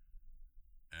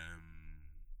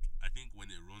 I think when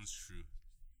it runs through,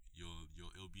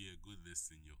 it'll be a good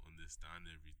listen. You'll understand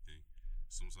everything.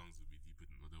 Some songs will be deeper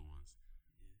than other ones,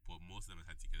 but most of them are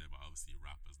tied together. But obviously,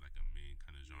 rap is like a main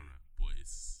kind of genre. But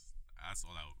that's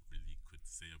all I really could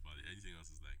say about it. Anything else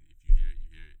is like, if you hear it, you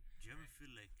hear it. Do you ever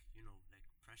feel like like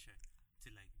pressure to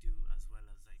like do as well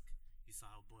as like you saw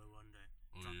how Boy Wonder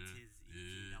Oh, dropped yeah. his EP,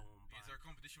 Yeah. that one Is there a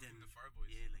competition Then- from the Fireboys?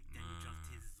 Yeah, like then he dropped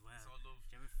Nah. his as well. It's all love. Do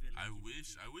you ever feel like I you need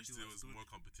wish to do there as was good? more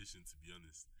competition. To be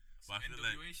honest, Some but I feel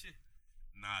like NWA shit.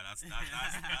 nah, that's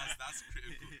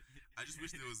critical. I just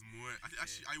wish there was more.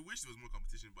 I wish there was more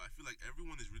competition, but I feel like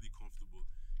everyone is really comfortable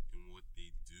in what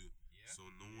they do. Yeah. So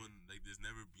no one, like, there's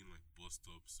never been like bust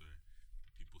ups or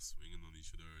people swinging on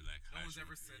each other or like. No one's harsh-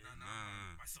 ever said, Nah.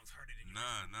 nah, my song's harder than yours.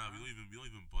 Nah, we don't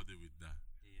even bother with that.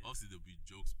 Yeah. Obviously there'll be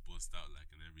jokes bust out like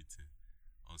and everything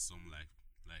on some like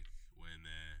when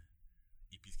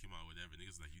EPs came out or whatever,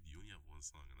 niggas was like, you only have one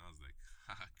song, and I was like,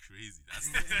 haha, crazy. That's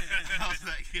I was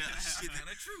like, yeah, shit. That's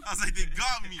kinda true. I was like, they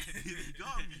got me. They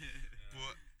got me.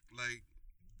 But like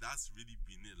that's really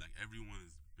been it. Like everyone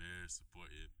is bare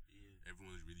supportive. Yeah.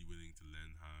 Everyone is really willing to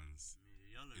lend hands.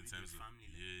 Y'all are In really terms a of family.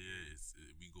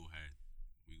 Like, we go hard.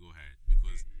 We go hard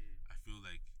because Yeah. I feel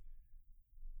like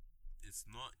it's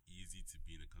not easy to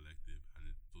be in a collective, and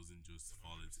it doesn't just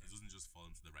fall into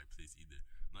 100%. the right place either.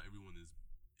 Not everyone is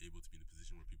able to be in a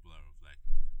position where people are of like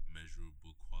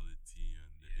measurable quality and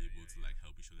they're able to like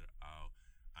help each other out,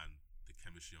 and the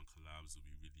chemistry on collabs will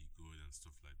be really good and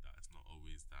stuff like that. It's not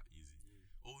always that easy.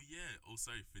 Oh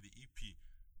sorry, for the EP,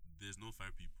 there's no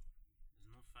fire people.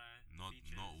 There's no fire. Not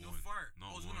features. not No one. fire.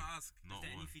 Not I was one. gonna ask. Not Is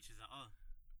there one. any features at all?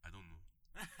 I don't know.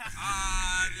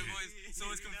 The boys.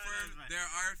 So it's You know confirmed that's right. there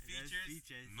are There's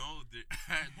features. No, there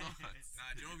are not.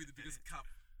 Nah, do you know what would be the biggest cap?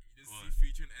 You just What? see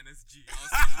featuring NSG. I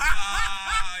was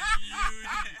like, you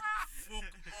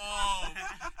fuck off.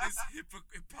 It's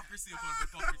hypocrisy upon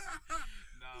hypocrisy.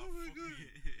 Nah, Oh my fuck God. me.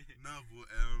 Nah, but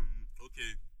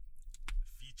okay.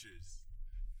 Features.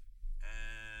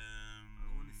 I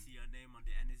want to see your name on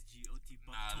the NSG OT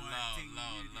Pop Tour thing.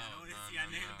 I want to see your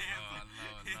name there.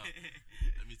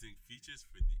 Let me think. Features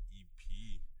for the EP.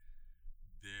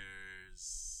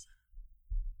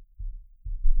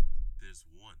 There's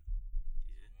one.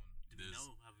 Yeah. Do we There's-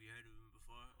 know? Have we heard of him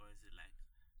before, or is it like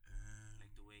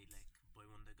the way like Boy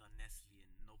Wonder got Nestle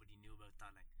and nobody knew about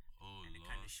that, like, Oh and it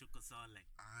kind Lord. of shook us all, like.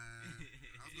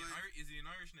 Is he an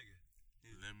Irish nigga?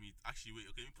 Let me actually wait.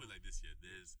 Okay, let me put it like this here.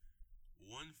 There's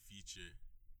one feature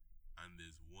and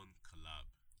there's one collab,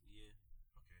 Yeah.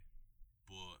 Okay.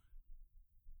 but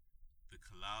the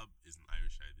collab is an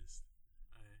Irish artist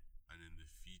Alright. and then the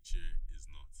feature is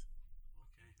not.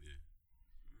 Okay. Yeah.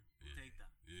 We'll Yeah. take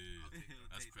that. Yeah. I'll take that.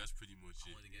 That's Take that's pretty much I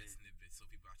it. wanted to get a snippet so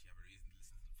people actually have a reason to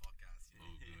listen to the podcast. You know?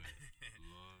 Oh good.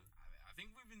 Lord. I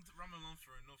think we've been rambling on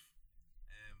for enough.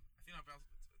 I think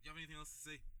do you have anything else to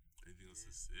say? Anything else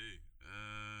to say?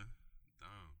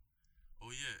 Damn.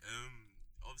 Oh yeah.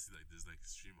 Obviously like there's like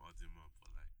stream audio map, but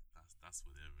like that's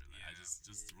whatever. Like I Yeah. just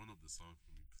run up the song for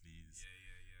me, please.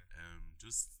 Yeah.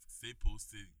 Just stay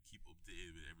posted, keep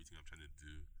updated with everything I'm trying to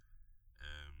do.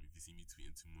 If you see me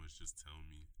tweeting too much, just tell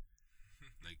me.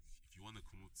 Like if you want to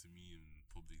come up to me in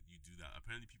public, you do that.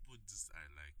 Apparently people just are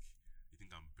like, they think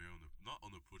I'm bare not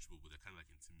unapproachable, but they're kind of like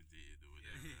intimidated or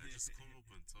whatever. Like, just come up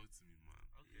and talk to me, man.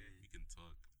 Okay. We can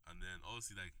talk. And then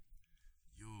obviously like,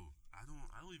 yo, I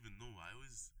don't even know. I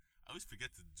always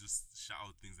forget to just shout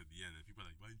out things at the end, and people are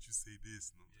like, why didn't you say this?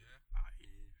 And I'm Yeah. like,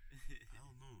 Yeah. I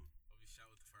don't know. Obviously, shout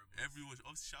out to Fire Boys. Everyone,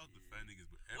 obviously shout out the fan niggas,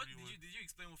 but What everyone. did you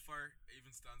explain what Fire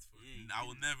even stands for? Yeah. I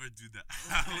will never do that.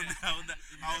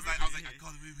 I was like, I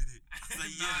got away with it. I was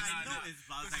like, Nah, yeah, nah, I nah. noticed,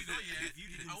 but I was Because like, you know, yeah, if you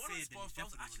didn't I wanted say to it, then spot. you I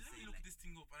was definitely actually let wouldn't me say look it, this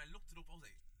thing up, and I looked it up. I was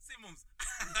like, same mums.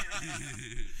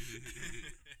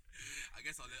 I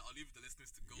guess I'll leave the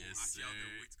listeners to go. Yes, actually, out there,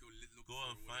 sir. wait to go look Go for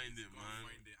and what find is. it, Go man. and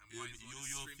find it. And might as well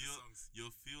just You'll stream the feel songs.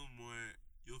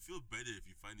 you'll feel better if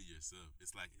you find it yourself.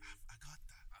 It's like I got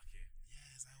that. Okay.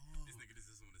 Yes, I will. This nigga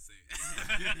doesn't want to say it.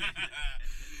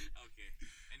 Okay.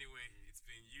 Anyway, it's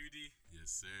been Udi,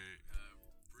 Yes, sir.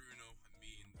 Bruno, and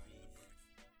me in the booth.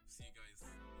 See you guys.